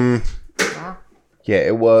 Yeah,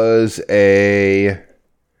 it was a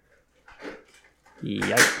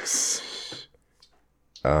Yikes.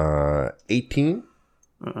 18.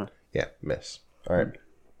 Uh-uh. Yeah, miss. All right.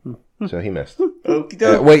 So he missed. Okie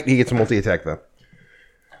doke. Wait, he gets a multi-attack though.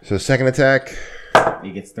 So second attack,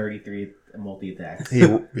 He gets 33 multi attacks.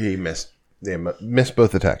 he missed. Yeah, missed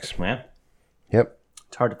both attacks. Man, Yep.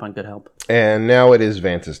 It's hard to find good help. And now it is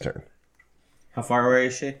Vance's turn. how far away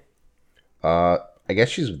is she? I guess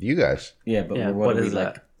she's with you guys. Yeah, but Yeah, what what are we is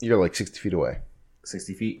like? that? You're like 60 feet away.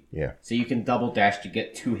 60 feet. Yeah. So you can double dash to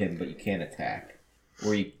get to him, but you can't attack.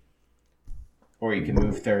 Or you can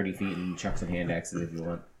move 30 feet and chuck some hand axes if you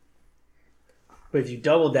want. But if you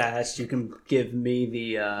double dash, you can give me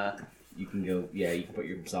the You can go. Yeah, you can put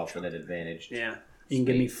yourself at an advantage. you can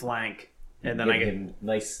give me flank, and then Give I get him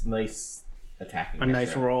nice attacking. a nice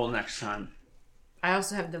extra. roll next time. I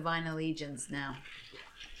also have Divine Allegiance now.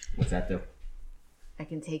 What's that do? I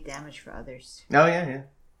can take damage for others. Oh yeah.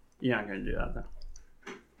 You're not going to do that though.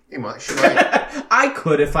 She might. I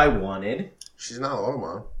could if I wanted. She's not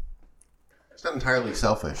Automon. She's not entirely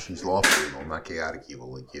selfish. She's lawful evil, not chaotic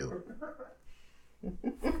evil like you.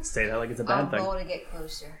 Say that like it's a I'll bad thing. roll to get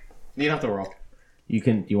closer. You don't have to roll. You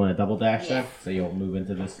can. You want to double dash Yeah. then, so you'll move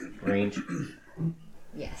into this range.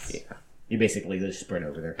 Yes. Yeah. You basically just sprint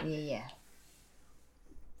over there, Yeah.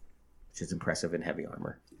 which is impressive in heavy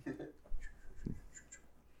armor.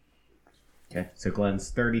 Okay, so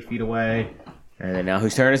Glenn's 30 feet away, and then now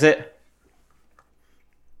whose turn is it?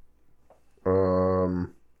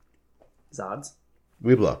 Zods.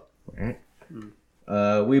 Weeblo. Alright.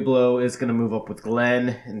 Weeblo is going to move up with Glenn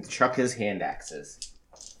and chuck his hand axes.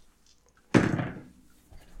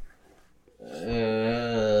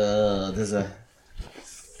 There's a...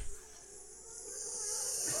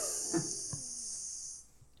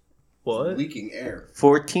 What? Leaking air.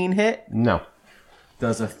 14 hit? No.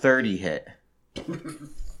 Does a 30 hit?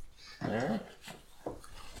 Alright.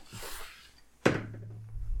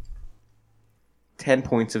 10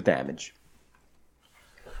 points of damage.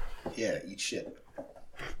 Yeah, eat shit.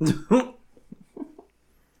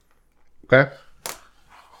 Okay.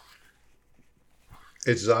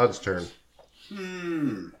 It's Zod's turn.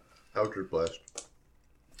 Eldritch Blast.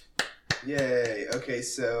 Yay. Okay,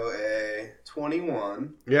 so a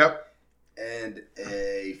 21 Yep. and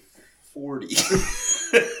a 40.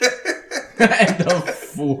 And a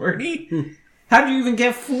 40? How do you even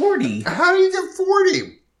get 40? How do you get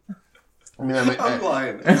 40? I mean, I'm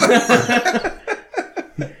lying.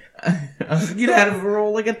 You'd have to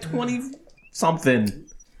roll like a 20-something.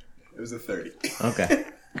 It was a 30. Okay.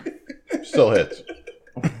 still hits.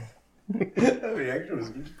 The action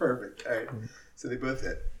was perfect. All right, so they both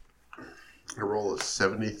hit. A roll is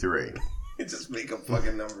 73. Just make up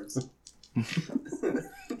fucking numbers.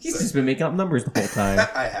 He's just been making up numbers the whole time.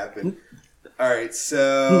 I have been. All right,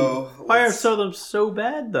 so Why are some of them so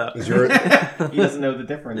bad though? Is your He doesn't know the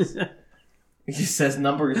difference. He just says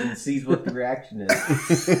numbers and sees what the reaction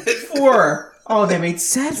is. 4. Oh, they made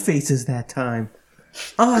sad faces that time.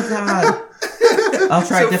 Oh, God. I'll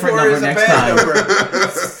try a different 4 number is a next bad time. number.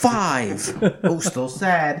 5. Oh, still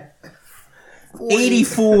sad.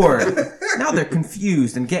 84. Now they're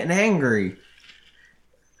confused and getting angry.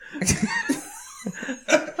 I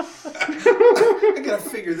gotta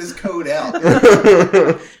figure this code out.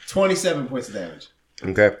 27 points of damage.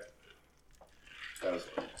 Okay. That was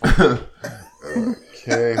fun.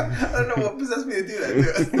 Okay. I don't know what possessed me to do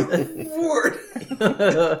that. Ward.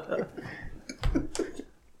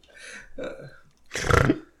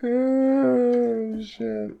 Oh,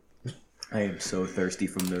 shit. I am so thirsty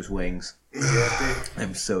from those wings.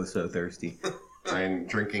 I'm so thirsty. I'm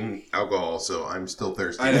drinking alcohol, so I'm still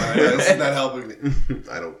thirsty. I know. This is not helping me.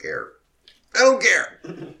 I don't care. I don't care.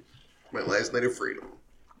 My last night of freedom.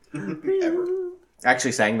 Ever. I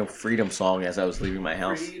actually sang the freedom song as I was leaving my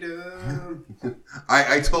house. Freedom.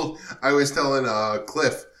 I was telling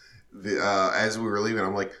Cliff as we were leaving,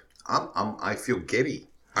 I'm like, I feel giddy.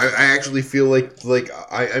 I actually feel like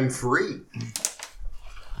I'm free.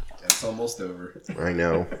 It's almost over. I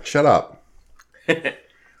know. Shut up.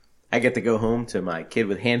 I get to go home to my kid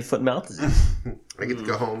with hand, foot, and mouth disease. I get to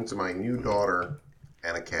go home to my new daughter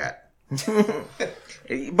and a cat.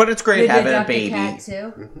 But it's great Did they having a adopt baby. cat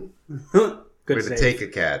too? Good We had to save. take a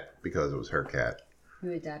cat because it was her cat.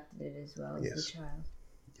 Who adopted it as well as Yes. the child?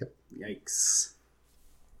 Yikes.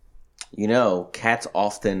 You know, cats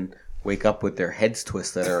often wake up with their heads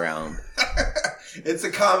twisted around. It's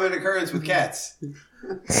a common occurrence with cats.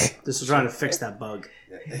 This is trying to fix that bug.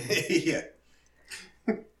 Yeah.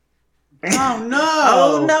 Oh no!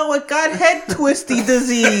 Oh no, it got head twisty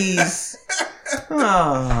disease. Oh.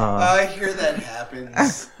 I hear that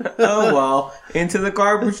happens. Oh well, into the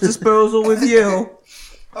garbage disposal with you.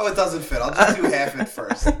 Oh, it doesn't fit. I'll just do half it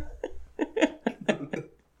first.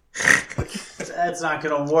 That's not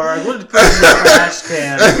gonna work. We'll just put it in the trash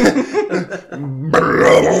can.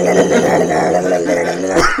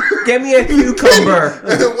 Give me a cucumber.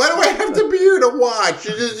 Why do I have to be here to watch?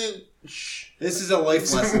 This is a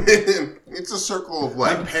life lesson. It's a circle of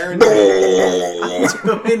My life. parents.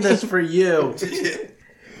 I'm doing this for you.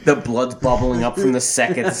 The blood's bubbling up from the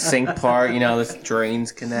second sink part. You know, the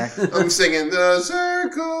drains connect. I'm singing the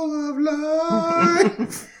circle of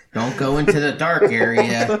life. Don't go into the dark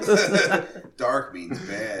area. Dark means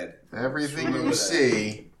bad. Everything you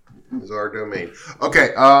see is our domain.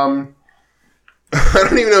 Okay, I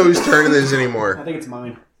don't even know whose turn it is I anymore. think it's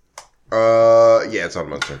mine. Yeah, it's on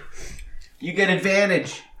my turn. You get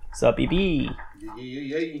advantage Sup, BB?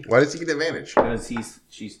 Yeah. Why does he get advantage? because he's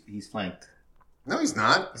flanked. No, he's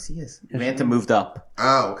not. Yes, he is. Vanta moved up.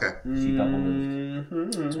 Oh, okay. She double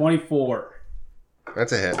moved. 24.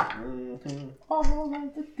 That's a hit. All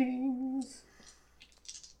of the things.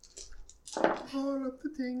 All of the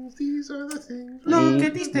things, these are the things. Look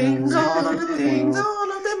at these things, all of the things, all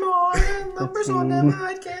of them are, and numbers on them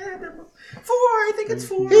I can't remember. 4, I think it's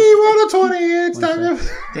 4. He rolled a 20, it's time to...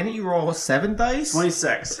 Didn't you roll 7 dice?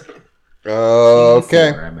 26. Okay.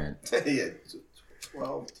 84, I meant. Yeah.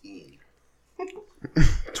 12-teen.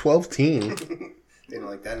 12-teen. They don't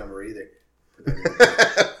like that number either.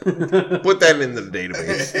 Put that into the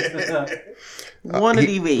database. 1 at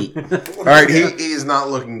E8. All right, he is not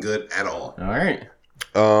looking good at all. All right.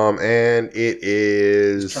 And it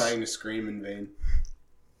is... Trying to scream in vain.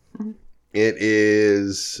 It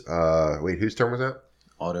is... wait, whose turn was that?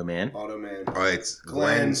 Automan. Automan. Oh, it's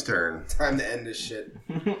Glenn's turn. Time to end this shit.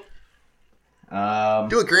 Do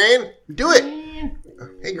it, Gran. Do it.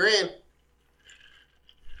 Hey, Gran.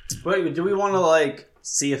 Wait, do we want to,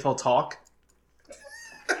 see if he'll talk?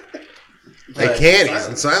 I can't. He's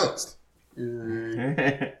in silenced.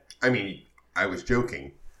 That's I mean, I was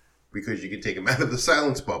joking because you could take him out of the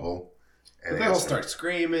silence bubble But they'll start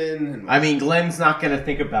screaming. And I mean, Glenn's not going to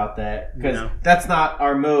think about that because No. that's not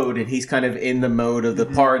our mode, and he's kind of in the mode of the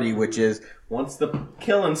party, which is once the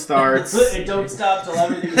killing starts, It don't stop till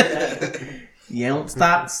everything's dead. you don't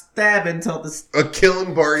stop stabbing till the. A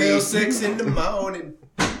killing party. till 6 in the morning.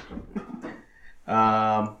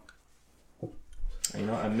 You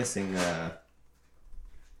know, I'm missing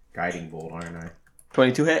guiding bolt, aren't I?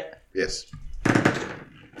 22 hit. Yes.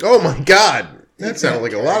 Oh my god! That sounded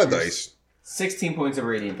like a lot of dice. 16 points of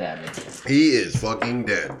radiant damage. He is fucking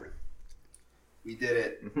dead. We did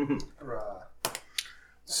it. Hurrah.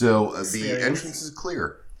 So the entrance is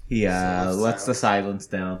clear. He Silence lets the down. silence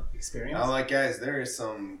down. Experience? I'm like, guys, there is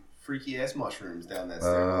some freaky ass mushrooms down that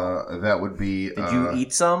stairwell. That would be Did you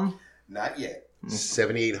eat some? Not yet.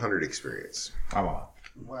 7,800 experience. Wow.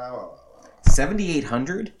 Wow.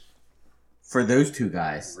 7,800 for those two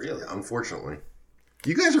guys. Really? Unfortunately,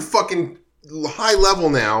 you guys are fucking high level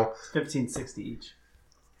now. 1560 each.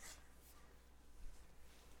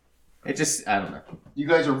 It just, I don't know. You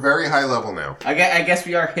guys are very high level now. I guess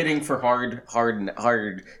we are hitting for hard.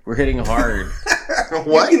 We're hitting hard.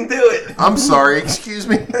 What? You can do it. I'm sorry. Excuse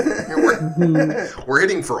me. We're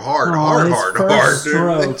hitting for hard. Oh, hard. his Hard. first Hard.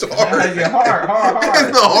 stroke. It's hard. hard.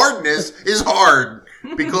 And the hardness is hard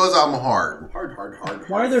because I'm hard. Hard.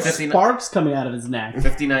 Why are there 59 sparks coming out of his neck?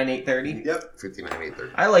 59,830. Yep.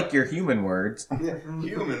 59,830. I like your human words.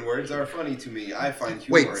 Human words are funny to me. I find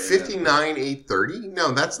humor Wait, in them. 59,830?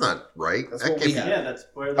 No, that's not right. That's That what can't we be- have. Yeah, that's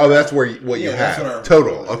where. Oh, that's where what you Yeah, that's have. what our-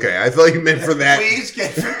 Total. Okay, I thought you meant for that. We each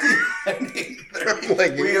get 59.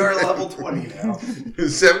 Like- We are level 20 now.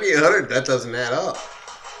 7,800. That doesn't add up.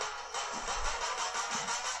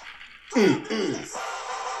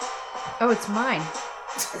 Oh, it's mine.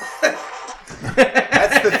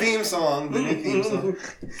 That's the theme song. The new theme song.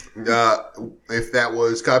 If that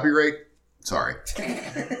was copyright, sorry.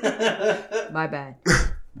 My bad.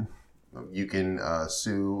 You can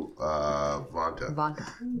sue Vanta.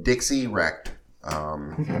 Vonka. Dixie wrecked.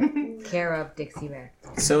 Care of Dixie Rack.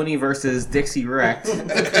 Sony versus Dixie Wrecked.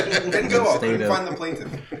 Didn't go off. State Couldn't of- find the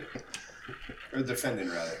plaintiff. Or the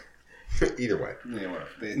defendant, rather. Either way. Yeah,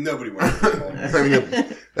 whatever. Nobody wants to I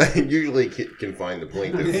mean, I usually can find the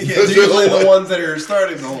plaintiff. Yeah, they're usually the ones that are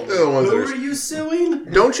starting the whole They're the ones that Who are- are you suing?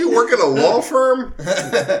 Don't you work at a law firm?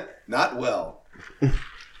 Not well.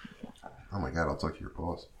 Oh my god, I'll talk to your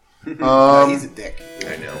boss. He's a dick.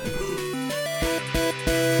 I know.